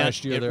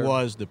extent it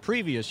was the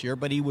previous year,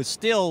 but he was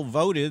still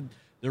voted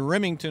the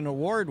Remington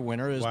Award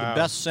winner as the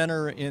best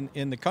center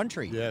in the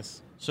country.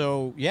 Yes.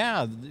 So,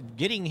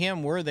 getting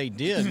him where they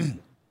did,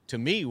 to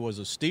me, was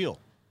a steal.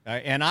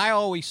 And I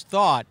always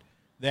thought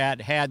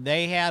that had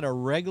they had a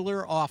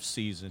regular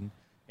offseason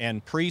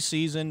and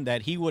preseason,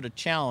 that he would have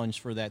challenged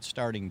for that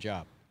starting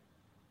job.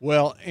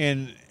 Well,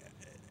 and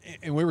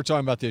we were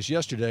talking about this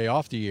yesterday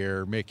off the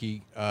air,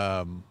 Mickey.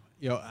 I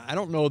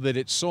don't know that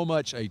it's so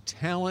much a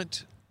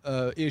talent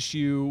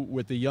issue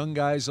with the young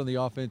guys on the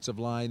offensive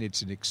line.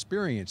 It's an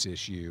experience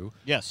issue.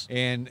 Yes.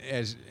 And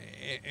it's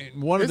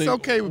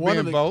okay with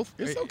being both.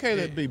 It's okay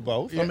to be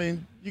both. I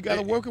mean, you got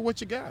to work with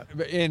what you got.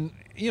 And,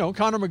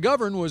 Connor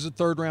McGovern was a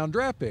 3rd-round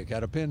draft pick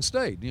out of Penn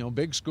State,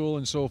 big school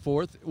and so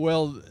forth.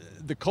 Well,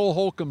 the Cole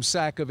Holcomb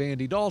sack of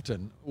Andy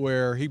Dalton,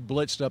 where he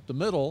blitzed up the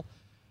middle,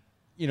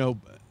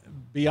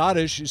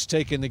 Biadasz is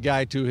taking the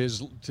guy to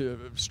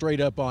straight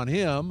up on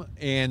him,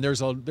 and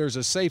there's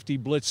a safety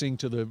blitzing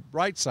to the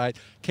right side.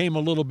 Came a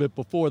little bit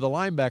before the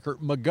linebacker.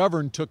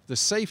 McGovern took the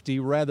safety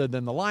rather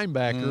than the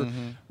linebacker.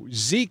 Mm-hmm.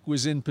 Zeke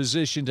was in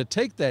position to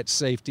take that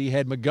safety.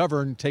 Had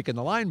McGovern taken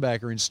the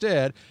linebacker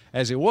instead,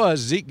 as it was,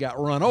 Zeke got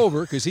run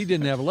over because he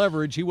didn't have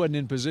leverage. He wasn't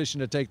in position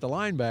to take the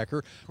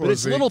linebacker. But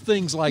it's little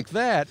things like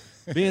that,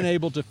 being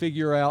able to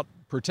figure out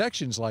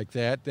protections like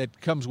that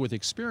comes with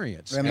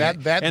experience. And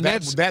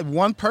that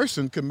one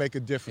person can make a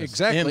difference.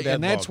 Exactly.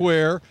 And that's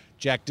where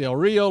Jack Del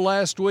Rio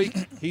last week,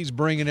 he's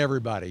bringing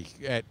everybody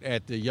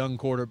at the young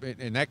quarterback.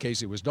 In that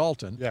case, it was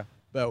Dalton. Yeah.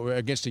 But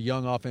against a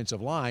young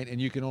offensive line, and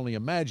you can only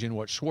imagine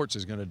what Schwartz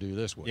is going to do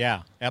this week.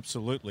 Yeah,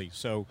 absolutely.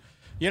 So,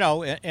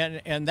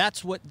 and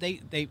that's what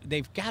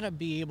they've got to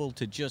be able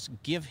to just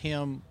give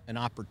him an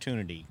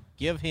opportunity,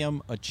 give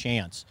him a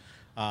chance.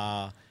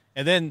 And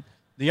then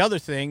the other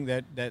thing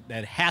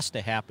that has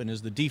to happen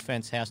is the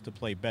defense has to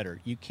play better.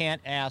 You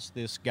can't ask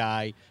this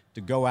guy to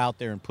go out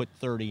there and put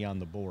 30 on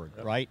the board,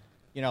 right?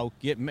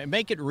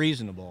 Make it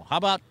reasonable. How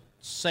about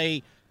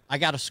say I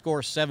got to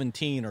score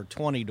 17 or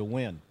 20 to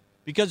win?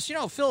 Because,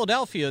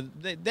 Philadelphia,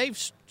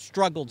 they've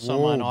struggled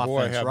some on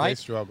offense, right? They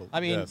struggled. I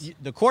mean,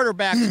 the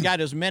quarterback's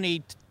got as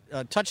many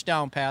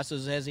touchdown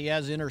passes as he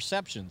has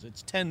interceptions.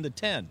 It's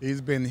 10-10.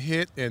 He's been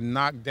hit and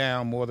knocked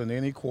down more than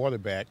any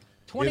quarterback.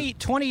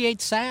 28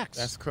 sacks.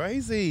 That's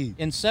crazy.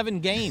 In 7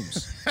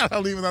 games. I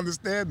don't even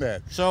understand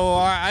that. So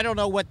I don't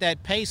know what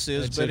that pace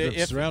is, but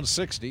it's around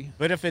 60.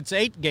 But if it's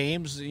 8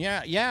 games,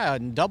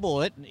 and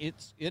double it,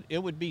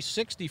 it would be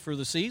 60 for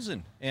the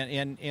season.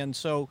 And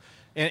so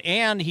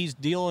he's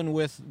dealing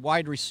with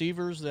wide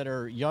receivers that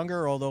are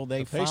younger, although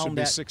the pace would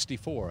be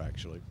 64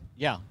 actually.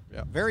 Yeah.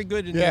 Very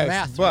good in your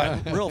math,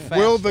 but real fast.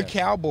 Will the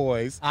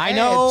Cowboys add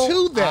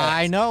to that?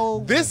 I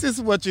know. This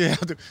is what you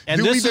have to.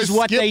 And this is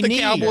what they need. The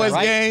Cowboys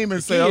game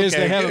and say, okay,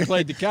 they haven't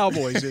played the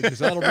Cowboys because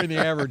that'll bring the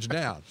average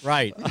down.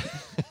 Right.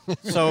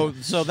 So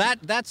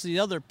that's the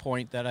other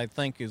point that I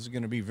think is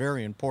going to be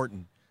very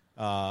important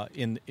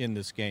in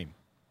this game.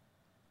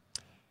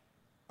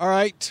 All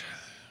right.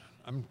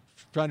 I'm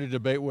trying to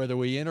debate whether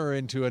we enter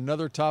into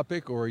another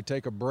topic or we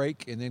take a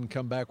break and then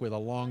come back with a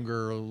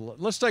longer.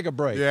 Let's take a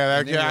break.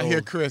 Yeah, I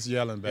hear Chris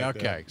yelling back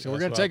there. Okay, so we're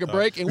going to take a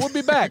break, and we'll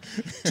be back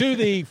to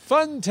the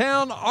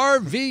Funtown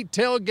RV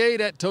tailgate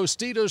at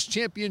Tostitos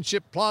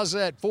Championship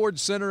Plaza at Ford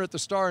Center at the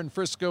Star in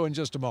Frisco in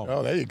just a moment.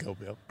 Oh, there you go,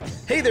 Bill.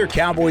 Hey there,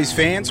 Cowboys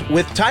fans.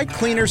 With Tide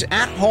Cleaners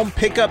at-home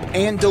pickup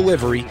and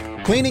delivery,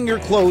 cleaning your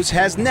clothes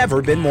has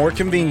never been more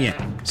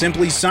convenient.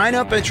 Simply sign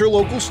up at your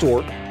local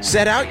store,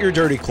 set out your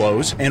dirty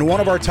clothes, and one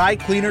of our Tide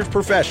Cleaners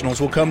professionals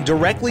will come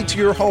directly to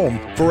your home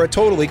for a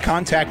totally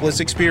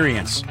contactless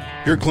experience.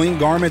 Your clean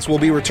garments will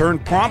be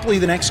returned promptly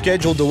the next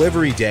scheduled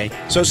delivery day,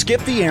 so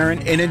skip the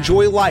errand and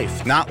enjoy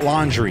life, not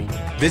laundry.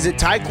 Visit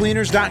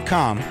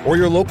TideCleaners.com or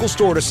your local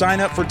store to sign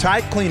up for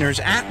Tide Cleaners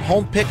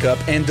at-home pickup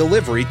and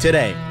delivery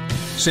today.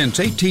 Since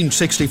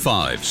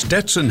 1865,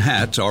 Stetson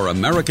hats are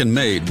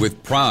American-made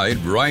with pride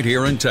right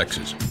here in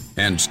Texas.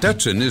 And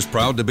Stetson is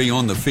proud to be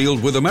on the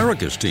field with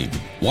America's team.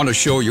 Want to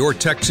show your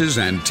Texas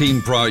and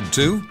team pride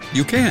too?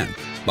 You can.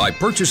 By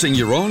purchasing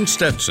your own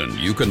Stetson,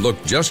 you can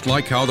look just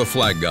like how the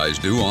flag guys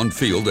do on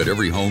field at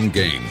every home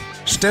game.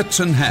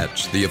 Stetson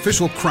hats, the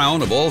official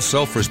crown of all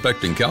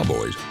self-respecting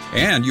Cowboys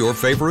and your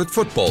favorite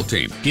football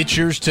team. Get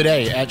yours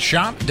today at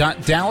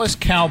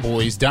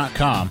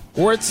shop.dallascowboys.com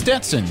or at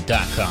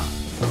stetson.com.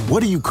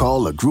 What do you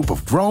call a group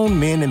of grown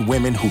men and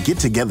women who get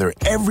together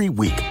every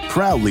week,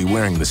 proudly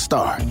wearing the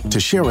star, to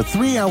share a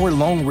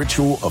 3-hour-long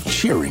ritual of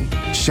cheering,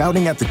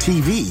 shouting at the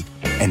TV,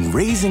 and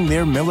raising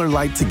their Miller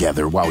Lite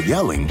together while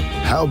yelling,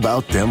 "How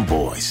about them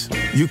boys?"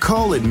 You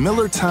call it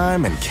Miller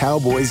Time and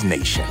Cowboys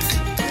Nation.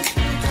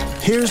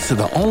 Here's to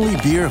the only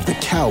beer of the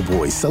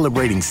Cowboys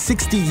celebrating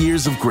 60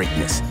 years of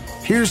greatness.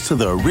 Here's to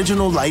the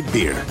original light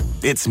beer.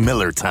 It's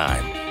Miller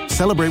Time.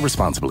 Celebrate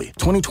responsibly.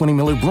 2020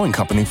 Miller Brewing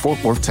Company,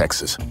 Fort Worth,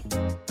 Texas.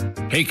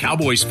 Hey,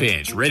 Cowboys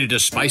fans, ready to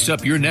spice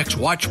up your next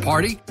watch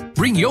party?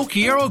 Bring Yo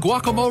Quiero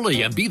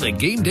guacamole and be the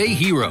game day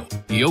hero.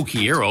 Yo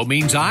Quiero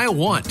means I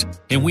want,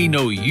 and we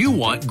know you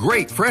want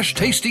great,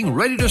 fresh-tasting,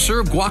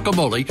 ready-to-serve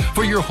guacamole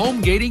for your home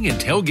gating and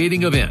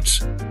tailgating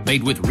events.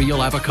 Made with real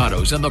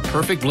avocados and the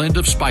perfect blend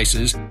of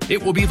spices,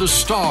 it will be the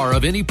star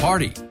of any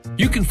party.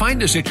 You can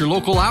find us at your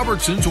local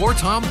Albertsons or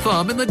Tom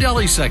Thumb in the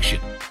deli section.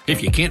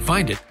 If you can't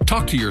find it,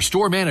 talk to your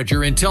store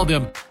manager and tell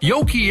them,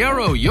 Yo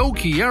Quiero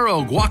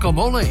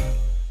guacamole.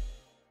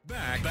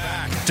 Back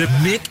to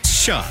Mick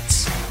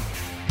Shots.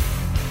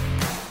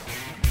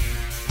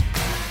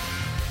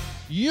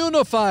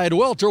 Unified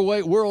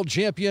welterweight world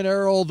champion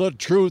Errol the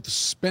Truth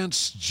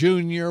Spence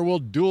Jr. will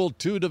duel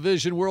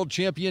two-division world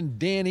champion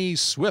Danny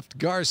Swift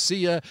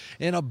Garcia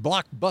in a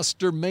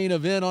blockbuster main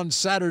event on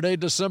Saturday,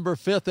 December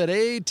 5th at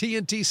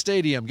AT&T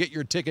Stadium. Get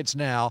your tickets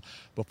now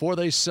before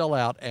they sell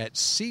out at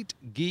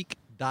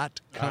SeatGeek.com.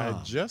 I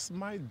just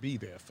might be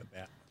there for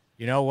that.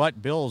 You know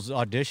what? Bill's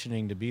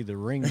auditioning to be the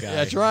ring guy.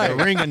 That's right. The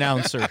ring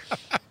announcer.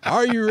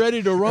 Are you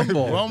ready to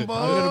rumble? Rumble.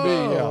 I'm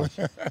going to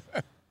be,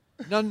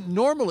 Now,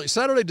 normally,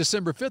 Saturday,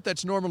 December 5th,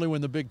 that's normally when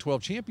the Big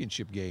 12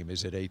 championship game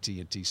is at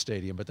AT&T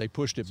Stadium, but they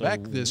pushed it back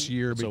this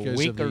year because a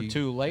week of the, or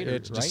two later,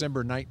 it's right?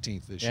 December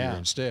 19th this year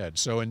instead.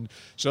 So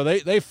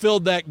they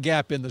filled that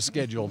gap in the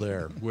schedule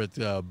there with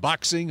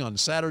boxing on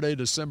Saturday,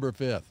 December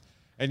 5th.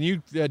 And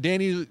you,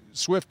 Danny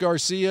Swift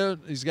Garcia,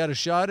 he's got a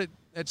shot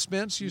at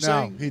Spence, you say?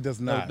 No, he does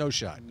not. No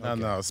shot.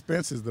 Okay. No.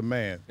 Spence is the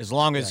man. As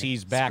long as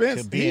he's back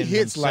Spence, to being he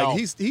hits himself.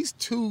 like he's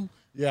too.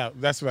 Yeah,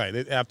 that's right.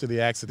 After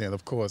the accident,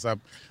 of course,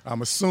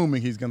 I'm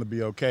assuming he's going to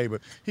be okay.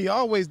 But he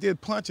always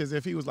did punch as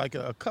if he was like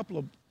a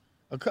couple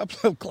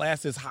of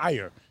classes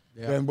higher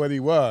than what he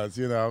was,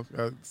 you know.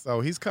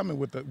 So he's coming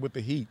with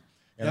the heat.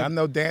 And I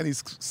know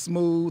Danny's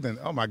smooth, and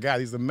oh my God,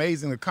 he's an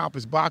amazing,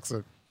 accomplished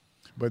boxer.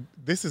 But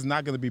this is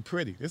not going to be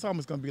pretty. It's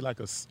almost going to be like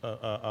a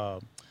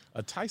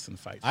Tyson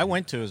fight. I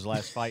went to his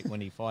last fight when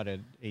he fought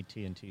at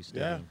AT&T Stadium.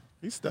 Yeah.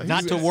 He's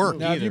not to work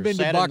Now, have you been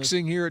to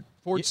boxing here at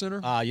Ford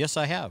Center? Yes,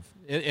 I have.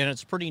 And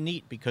it's pretty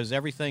neat because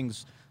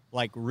everything's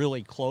like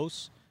really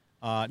close.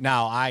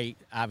 Now, I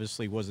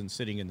obviously wasn't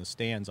sitting in the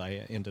stands.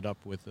 I ended up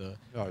with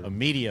a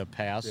media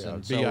pass. Yeah,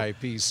 and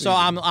VIP. So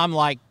I'm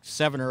like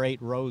 7 or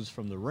 8 rows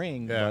from the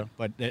ring. Yeah.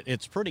 But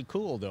it's pretty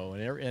cool, though.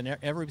 And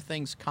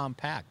everything's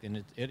compact.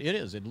 And it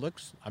is. It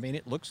looks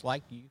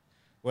like you.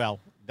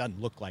 Well,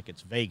 doesn't look like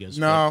it's Vegas.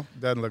 No,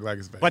 doesn't look like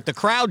it's Vegas. But the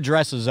crowd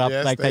dresses up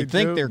like they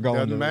think they're going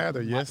doesn't to.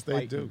 matter. Yes, they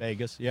fight do. in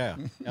Vegas. Yeah,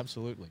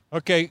 absolutely.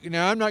 Okay,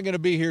 now I'm not going to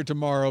be here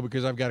tomorrow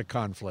because I've got a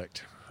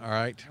conflict. All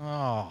right.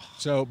 Oh.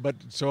 So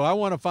I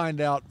want to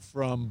find out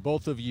from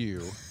both of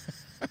you,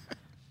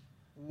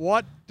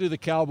 what do the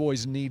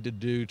Cowboys need to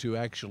do to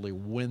actually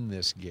win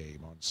this game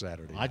on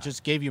Saturday night? I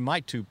just gave you my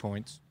 2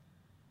 points.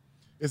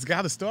 It's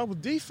got to start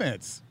with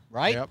defense.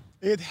 Right? Yep.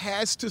 It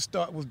has to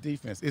start with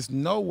defense. It's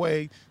no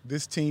way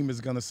this team is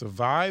going to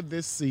survive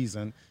this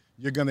season.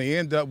 You're going to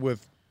end up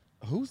with,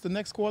 who's the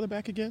next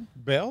quarterback again?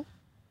 Bell?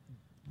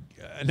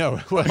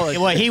 No.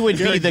 Well, he would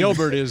be the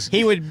Gilbert is.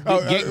 He would.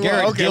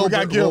 Garrett okay, we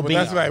got Gilbert. Will be,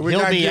 That's right. We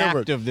he'll got be Gilbert.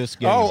 active this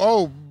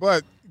game.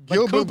 But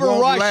Gilbert Cooper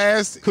won't Rush.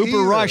 last Cooper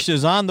either. Rush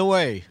is on the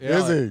way.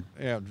 Is he?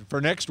 Yeah. For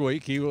next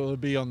week, he will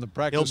be on the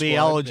practice He'll be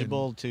squad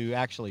eligible to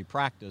actually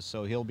practice,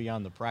 so he'll be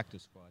on the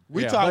practice squad.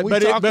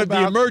 But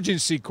the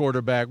emergency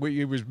quarterback,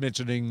 you was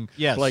mentioning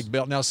Blake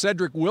Bell. Now,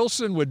 Cedric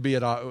Wilson would be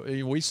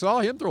we saw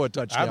him throw a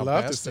touchdown I'd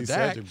love to pass see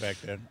Dak. Cedric back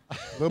there.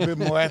 A little bit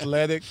more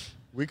athletic.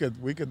 We could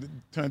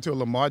turn to a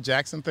Lamar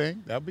Jackson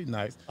thing. That'd be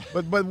nice.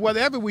 But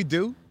whatever we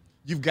do,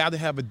 you've got to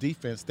have a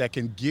defense that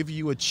can give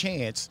you a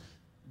chance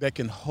that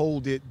can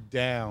hold it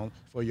down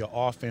for your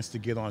offense to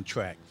get on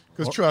track.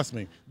 Because trust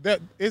me,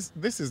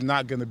 this is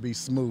not going to be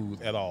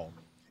smooth at all.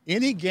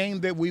 Any game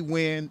that we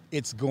win,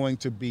 it's going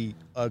to be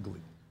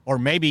ugly. Or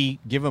maybe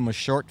give them a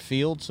short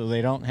field so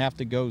they don't have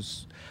to go.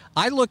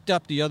 I looked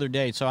up the other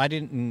day, so it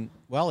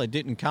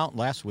didn't count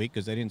last week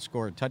because they didn't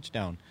score a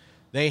touchdown.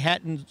 They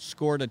hadn't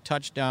scored a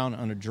touchdown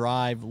on a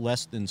drive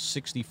less than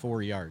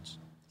 64 yards.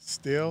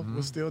 Still?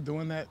 We're still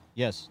doing that?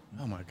 Yes.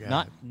 Oh, my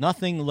God.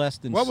 Nothing less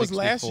than 64. What was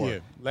last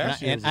year?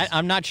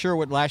 I'm not sure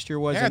what last year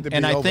was.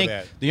 And I think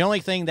the only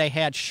thing they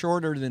had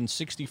shorter than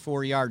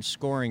 64 yards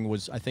scoring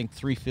was, I think,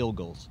 3 field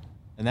goals,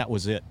 and that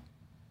was it.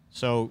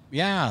 So,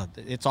 yeah,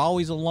 it's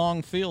always a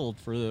long field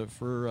for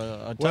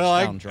a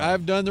touchdown drive.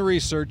 I've done the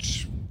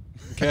research.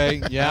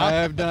 Okay,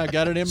 yeah, I've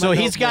got it in my So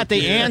he's got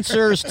the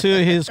answers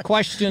to his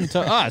question to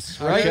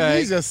us, right? Okay.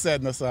 He's just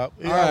setting us up.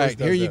 All right,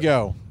 here you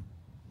go.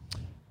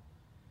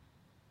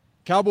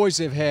 Cowboys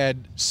have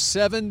had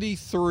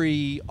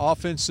 73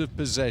 offensive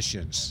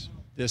possessions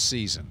this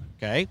season.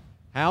 Okay.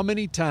 How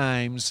many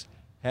times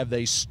have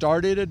they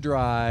started a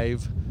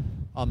drive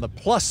on the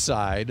plus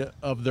side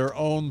of their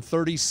own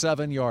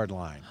 37-yard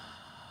line?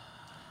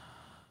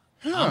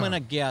 I'm going to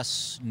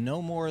guess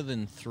no more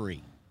than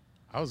 3.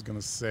 I was going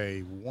to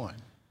say 1.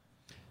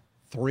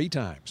 3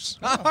 times.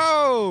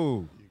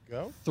 Oh! There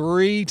you go.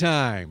 3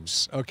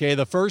 times. Okay,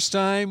 the first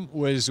time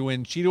was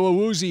when Chido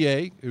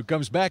Awuzie, who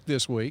comes back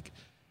this week,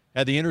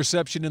 had the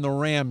interception in the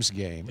Rams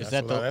game. Is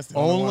that the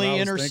only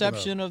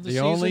interception of the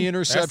season? The only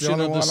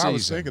interception of the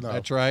season.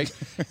 That's right.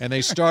 And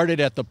they started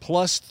at the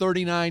plus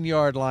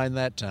 39-yard line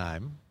that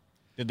time.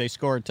 Did they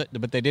score?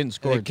 But they didn't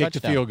score a touchdown.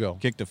 Kicked a field goal.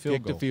 Kicked a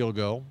field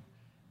goal.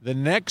 The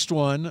next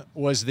one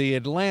was the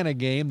Atlanta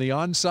game, the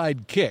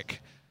onside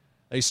kick.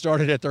 They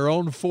started at their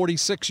own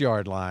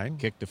 46-yard line.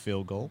 Kicked a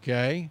field goal.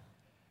 Okay.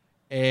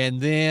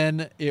 And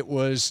then it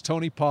was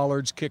Tony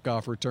Pollard's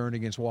kickoff return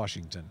against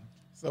Washington.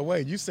 So,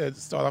 wait, you said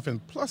start off in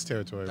plus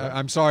territory, right?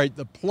 I'm sorry,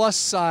 the plus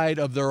side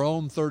of their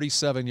own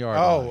 37-yard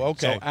line. Oh,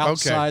 okay. So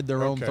outside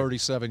their own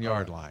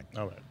 37-yard line.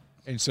 All right.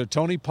 And so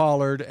Tony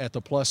Pollard at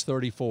the plus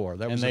 34.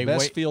 That was the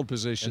best field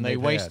position and they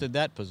wasted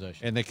that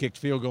position. And they kicked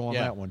field goal on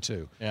that one,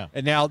 too. Yeah.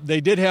 And now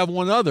they did have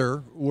one other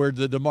where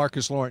the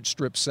DeMarcus Lawrence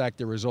strip sack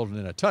that resulted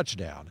in a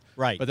touchdown.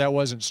 Right. But that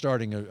wasn't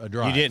starting a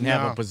drive. You didn't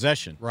have a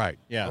possession. Right.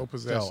 Yeah. No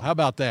possession. So how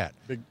about that?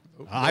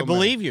 I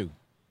believe you.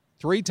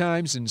 3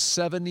 times in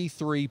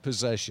 73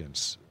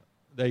 possessions.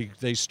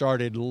 They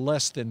started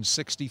less than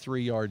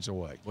 63 yards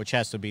away. Which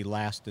has to be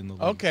last in the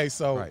league. Okay,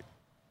 so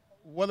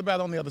what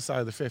about on the other side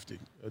of the 50?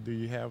 Do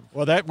you have?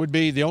 Well, that would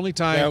be the only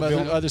time on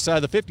the other side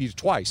of the 50 is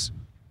twice.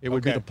 It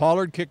would be the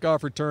Pollard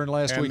kickoff return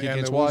last week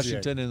against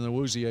Washington and the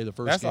Awuzie the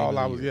first That's game all of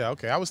the I was. year. Yeah,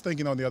 okay. I was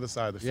thinking on the other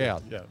side of the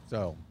 50. Yeah.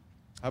 So,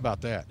 how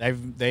about that?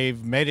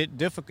 They've made it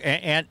difficult,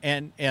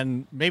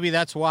 and maybe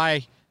that's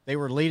why they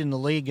were leading the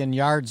league in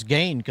yards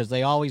gained because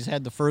they always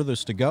had the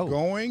furthest to go.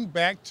 Going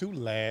back to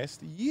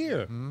last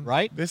year,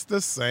 right? It's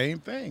the same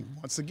thing.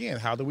 Once again,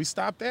 how do we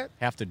stop that?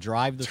 Have to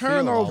drive the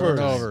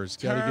turnovers.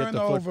 Got to get the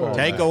football.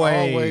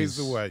 Takeaways. Always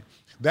the way.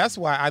 That's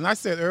why, and I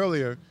said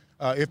earlier,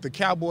 if the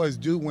Cowboys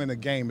do win a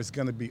game, it's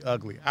going to be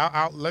ugly.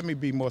 Let me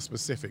be more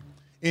specific.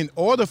 In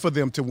order for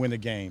them to win a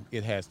game,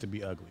 it has to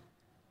be ugly.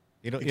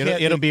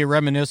 It'll be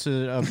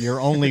reminiscent of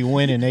your only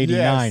win in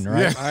 '89, right?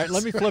 Yes. All right,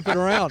 let me flip it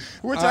around.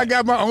 Which I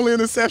got my only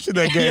interception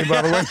that game,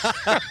 by the way.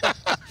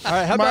 All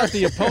right, how about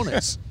the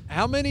opponents?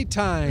 How many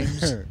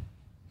times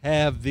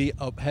has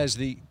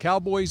the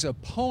Cowboys'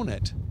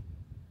 opponent?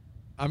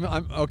 I'm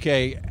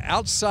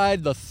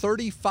outside the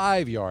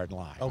 35-yard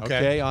line.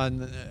 Okay,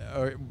 on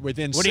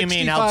within. What do you 65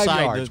 mean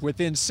outside? Yards,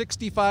 within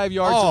 65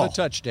 yards of a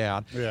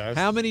touchdown. Yeah,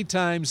 how many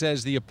times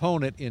has the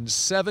opponent in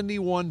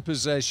 71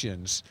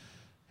 possessions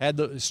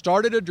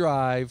started a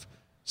drive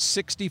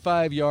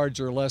 65 yards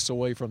or less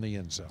away from the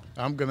end zone?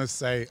 I'm going to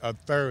say a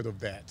third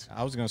of that.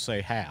 I was going to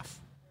say half.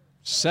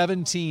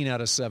 17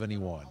 out of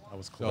 71. I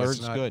was close.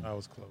 Third's good. I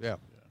was close.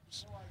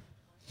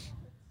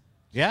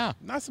 Yeah.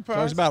 Not So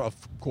surprised. it's about a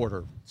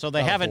quarter. So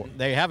they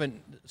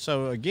haven't.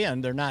 So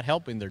again, they're not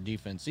helping their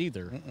defense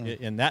either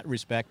in that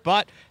respect.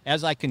 But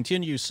as I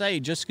continue to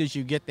say, just because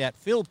you get that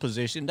field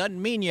position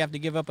doesn't mean you have to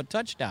give up a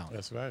touchdown.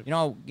 That's right. You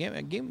know,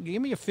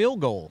 give me a field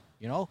goal.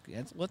 You know,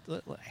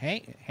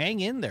 hang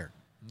in there.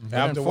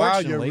 After a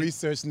while, your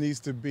research needs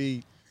to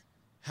be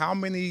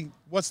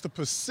what's the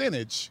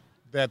percentage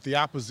that the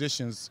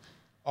opposition's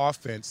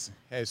offense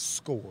has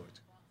scored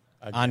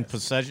on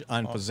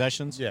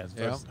possessions? Yes.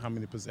 How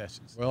many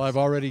possessions? Well, I've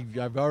already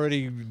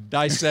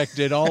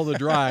dissected all the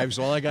drives.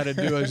 All I got to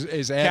do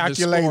is add the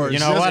scores. You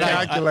know what?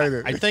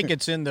 Calculate I think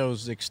it's in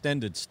those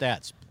extended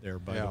stats there,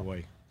 by the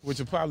way. Which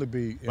would probably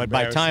be But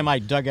by the time I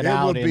dug it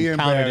out and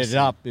counted it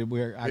up,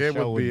 our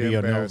show would be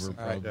an over.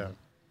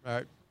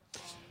 All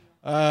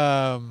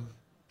right.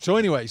 So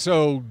anyway,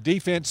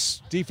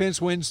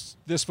 defense wins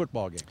this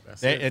football game.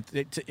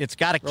 It's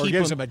got to keep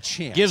gives them a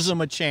chance. Gives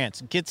them a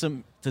chance. Gets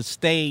them to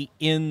stay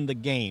in the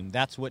game.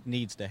 That's what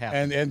needs to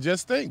happen. And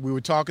just think, we were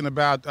talking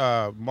about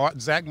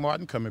Zach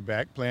Martin coming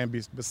back, playing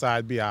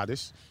beside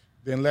Biadasz.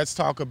 then let's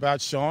talk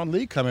about Sean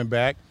Lee coming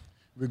back,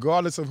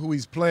 regardless of who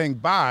he's playing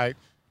by.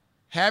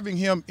 Having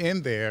him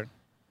in there,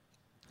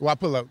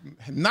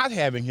 not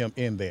having him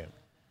in there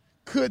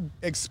could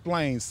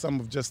explain some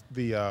of just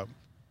the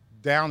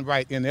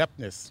downright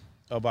ineptness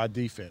of our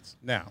defense.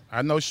 Now,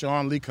 I know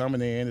Sean Lee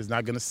coming in is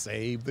not going to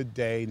save the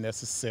day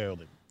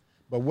necessarily,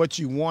 but what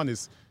you want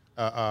is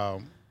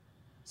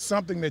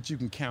something that you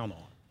can count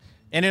on.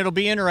 And it'll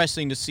be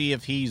interesting to see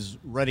if he's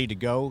ready to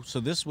go.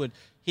 So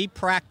he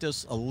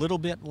practiced a little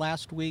bit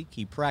last week.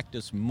 He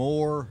practiced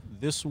more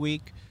this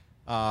week.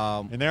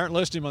 And they aren't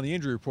listing him on the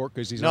injury report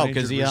because he's on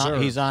injured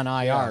reserve. He's on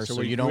IR, yeah, so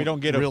we don't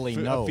get really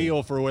know a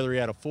feel for whether he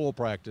had a full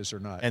practice or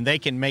not. And they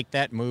can make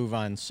that move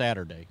on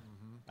Saturday,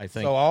 I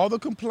think. So all the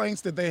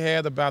complaints that they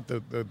had about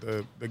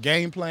the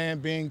game plan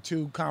being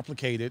too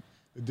complicated,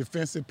 the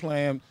defensive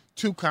plan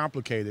too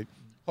complicated,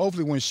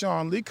 hopefully when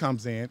Sean Lee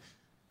comes in,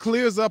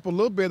 clears up a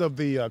little bit of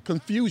the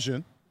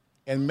confusion,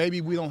 and maybe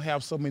we don't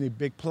have so many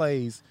big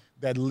plays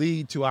that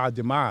lead to our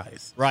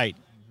demise. Right.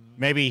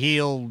 Maybe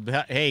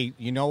hey,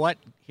 you know what?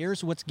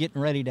 Here's what's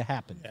getting ready to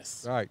happen.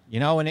 Yes. Right. You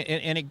know, and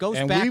it goes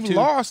back to. And we've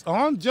lost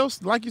on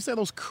just, like you said,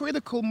 those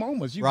critical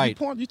moments. You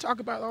talk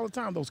about it all the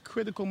time, those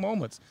critical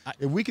moments.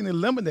 If we can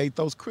eliminate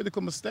those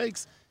critical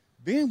mistakes,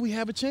 then we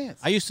have a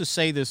chance. I used to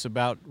say this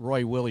about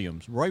Roy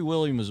Williams. Roy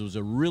Williams was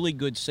a really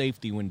good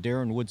safety when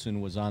Darren Woodson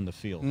was on the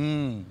field.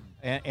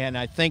 And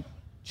I think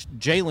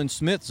Jalen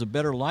Smith's a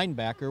better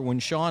linebacker when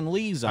Sean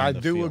Lee's on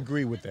the field. I do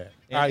agree with that.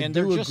 And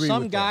there are just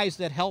some guys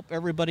that help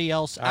everybody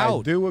else out.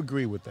 I do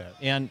agree with that.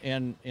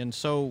 And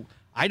so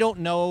I don't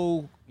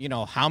know,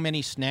 how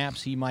many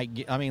snaps he might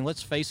get. I mean,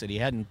 let's face it, he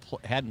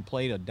hadn't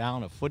played a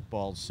down of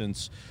football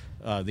since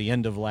the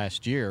end of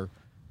last year.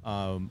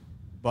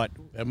 But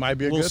that might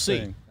be a good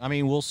thing. I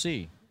mean, we'll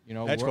see.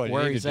 That's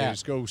where he's at.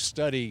 Is go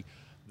study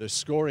the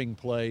scoring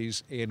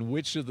plays and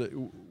which of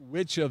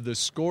the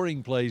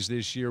scoring plays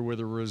this year were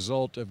the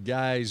result of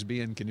guys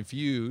being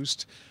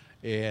confused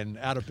and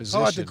out of position.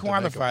 Hard to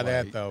quantify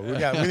that, though. We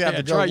have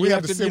to go. Right. We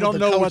have to see you don't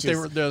know what they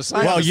were.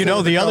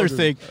 Well, the other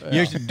thing,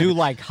 you should do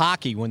like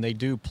hockey when they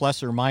do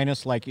plus or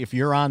minus. Like if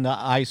you're on the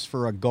ice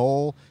for a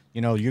goal,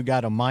 you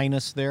got a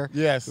minus there.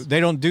 Yes. They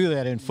don't do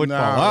that in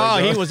football.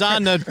 He was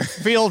on the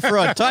field for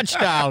a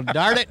touchdown.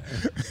 Darn it.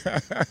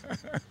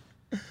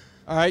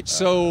 All right.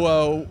 So,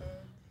 all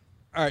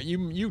right.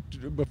 You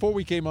before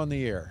we came on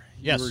the air,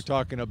 you were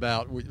talking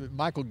about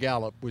Michael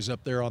Gallup was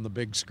up there on the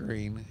big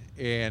screen,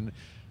 and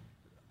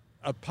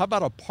how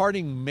about a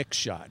parting Mick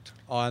shot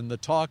on the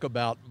talk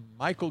about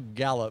Michael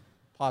Gallup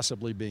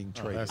possibly being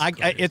traded?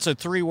 It's a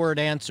 3-word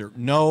answer.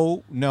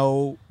 No,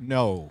 no,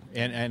 no.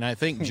 And I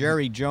think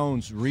Jerry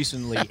Jones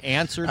recently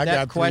answered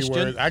that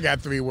question. I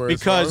got 3 words.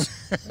 Because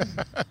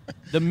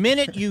the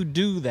minute you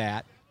do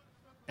that,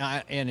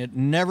 and it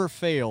never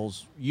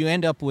fails, you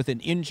end up with an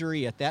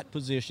injury at that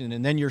position,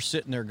 and then you're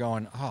sitting there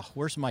going,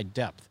 where's my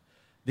depth?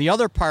 The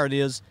other part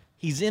is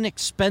he's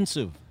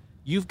inexpensive.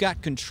 You've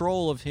got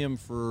control of him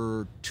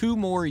for 2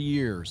 more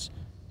years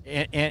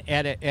at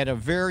a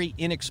very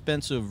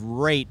inexpensive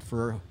rate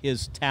for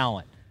his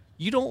talent.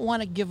 You don't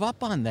want to give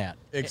up on that.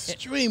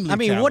 Extremely. I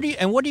mean, what are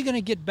you going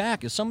to get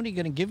back? Is somebody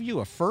going to give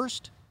you a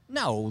first?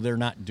 No, they're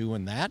not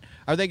doing that.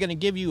 Are they going to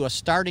give you a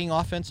starting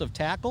offensive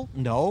tackle?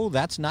 No,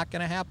 that's not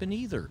going to happen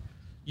either.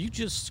 You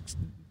just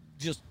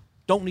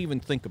don't even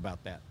think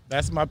about that.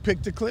 That's my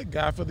pick-to-click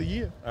guy for the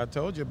year. I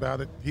told you about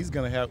it. He's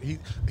going to have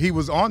he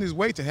was on his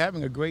way to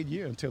having a great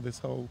year until this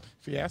whole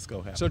fiasco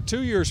happened. So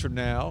 2 years from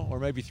now, or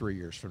maybe 3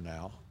 years from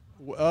now,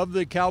 of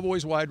the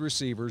Cowboys wide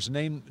receivers,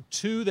 name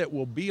 2 that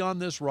will be on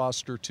this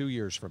roster 2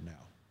 years from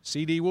now.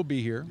 CD will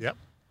be here. Yep,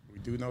 we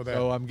do know that.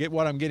 So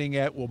what I'm getting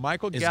at, will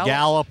Michael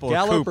Gallup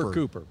or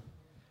Cooper?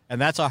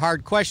 And that's a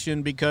hard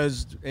question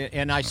because,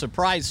 and I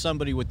surprised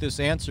somebody with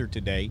this answer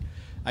today.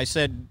 I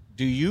said,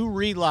 do you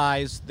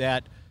realize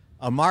that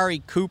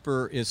Amari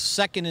Cooper is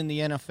second in the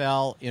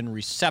NFL in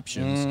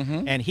receptions,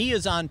 and he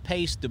is on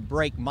pace to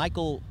break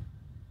Michael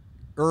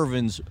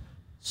Irvin's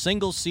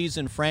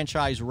single-season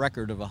franchise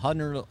record of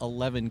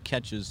 111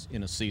 catches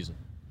in a season.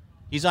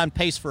 He's on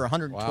pace for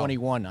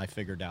 121, I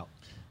figured out.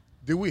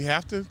 Do we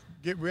have to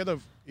get rid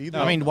of either?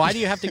 I mean, why do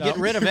you have to get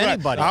rid of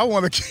anybody? I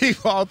want to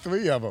keep all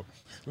 3 of them.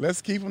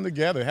 Let's keep them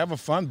together. Have a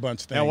fun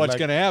bunch thing. Now, what's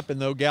going to happen,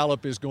 though,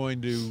 Gallup is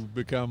going to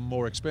become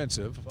more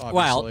expensive, obviously.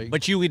 Well,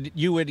 but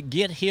you would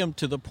get him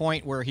to the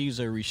point where he's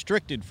a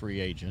restricted free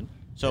agent.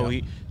 So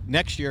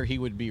next year he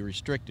would be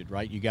restricted,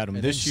 right? You got him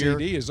this year.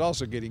 CD is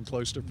also getting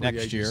close to free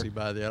agency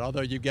by then,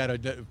 although you've got a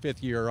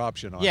 5th-year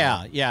option on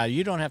him. Yeah,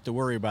 you don't have to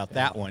worry about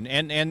that one.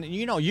 And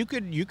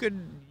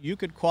you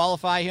could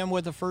qualify him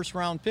with a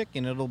first-round pick,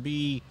 and it'll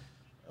be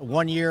a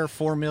 1-year,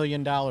 $4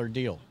 million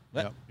deal.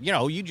 But,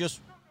 you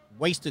just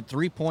wasted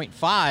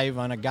 3.5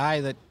 on a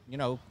guy that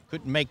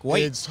couldn't make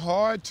weight. It's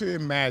hard to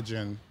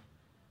imagine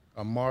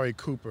Amari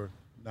Cooper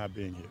not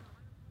being here,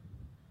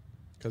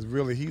 because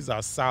really he's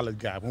our solid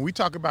guy. When we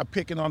talk about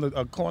picking on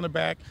a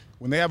cornerback,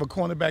 when they have a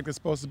cornerback that's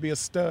supposed to be a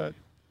stud,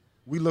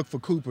 we look for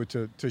Cooper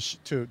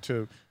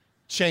to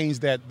change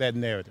that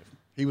narrative.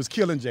 He was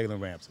killing Jalen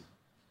Ramsey.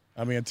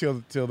 I mean,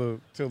 until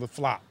the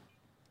flop.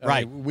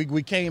 Right. I mean,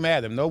 we came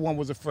at him. No one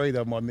was afraid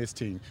of him on this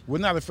team. We're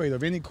not afraid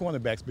of any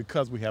cornerbacks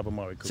because we have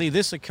Amari Cooper. See,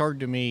 this occurred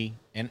to me,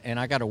 and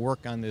I got to work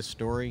on this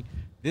story.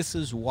 This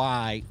is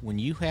why when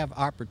you have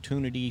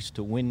opportunities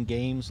to win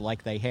games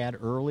like they had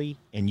early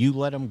and you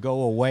let them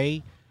go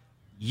away,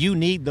 you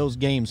need those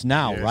games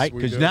now, Yes, right?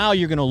 Because now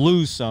you're going to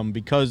lose some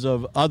because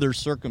of other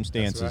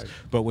circumstances. That's right.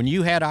 But when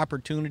you had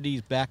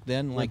opportunities back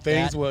then like when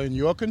things that, were in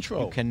your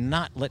control. you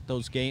cannot let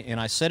those games. And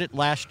I said it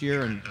last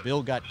year, and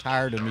Bill got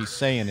tired of me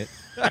saying it. Is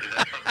that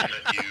something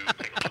that you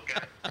take a look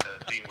at,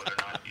 seeing whether or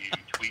not you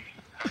tweak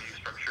how you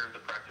structure the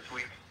practice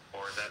week,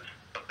 or is that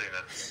something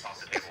that's off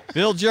the table?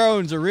 Bill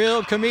Jones, a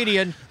real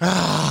comedian.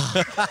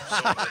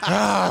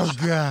 Oh,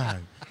 God.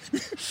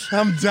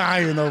 I'm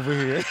dying over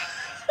here.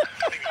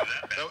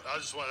 I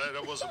just want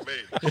that wasn't me.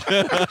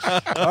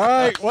 All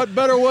right, what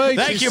better way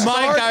Thank to you,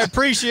 start? Mike. I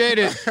appreciate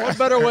it. What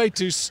better way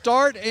to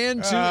start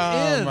and to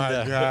end my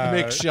God.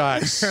 Mick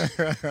Shots?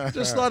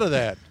 Just thought of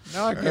that.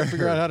 Now I can't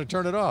figure out how to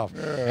turn it off.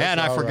 And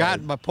I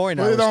forgot my point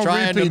Put I it was on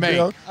trying repeat, to make.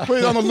 Bill. Put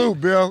it on the loop,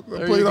 Bill.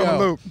 Put you it on go. the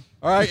loop.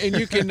 All right, and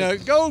you can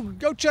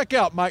go check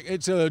out Mike.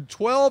 It's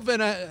 12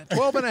 and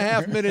a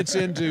half minutes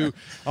into,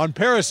 on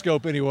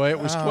Periscope anyway, it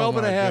was 12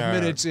 and a half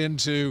minutes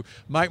into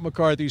Mike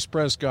McCarthy's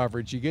press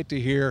conference. You get to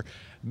hear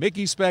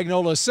Mickey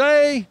Spagnola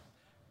say,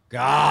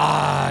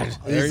 God.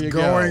 There It's you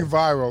going go.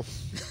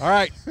 viral. All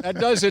right, that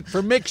does it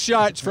for Mick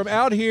Shots from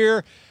out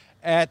here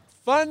at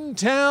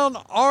Funtown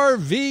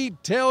RV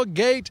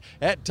Tailgate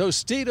at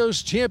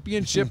Tostitos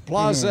Championship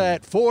Plaza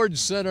at Ford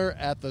Center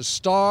at the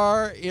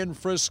Star in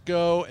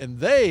Frisco, and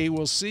they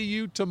will see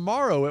you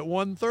tomorrow at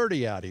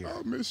 1:30 out here.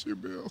 I miss you,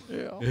 Bill.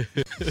 Yeah.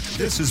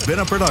 This has been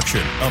a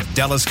production of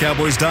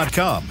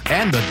DallasCowboys.com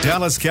and the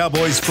Dallas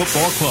Cowboys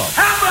Football Club.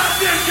 How about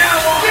this,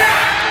 Cowboys?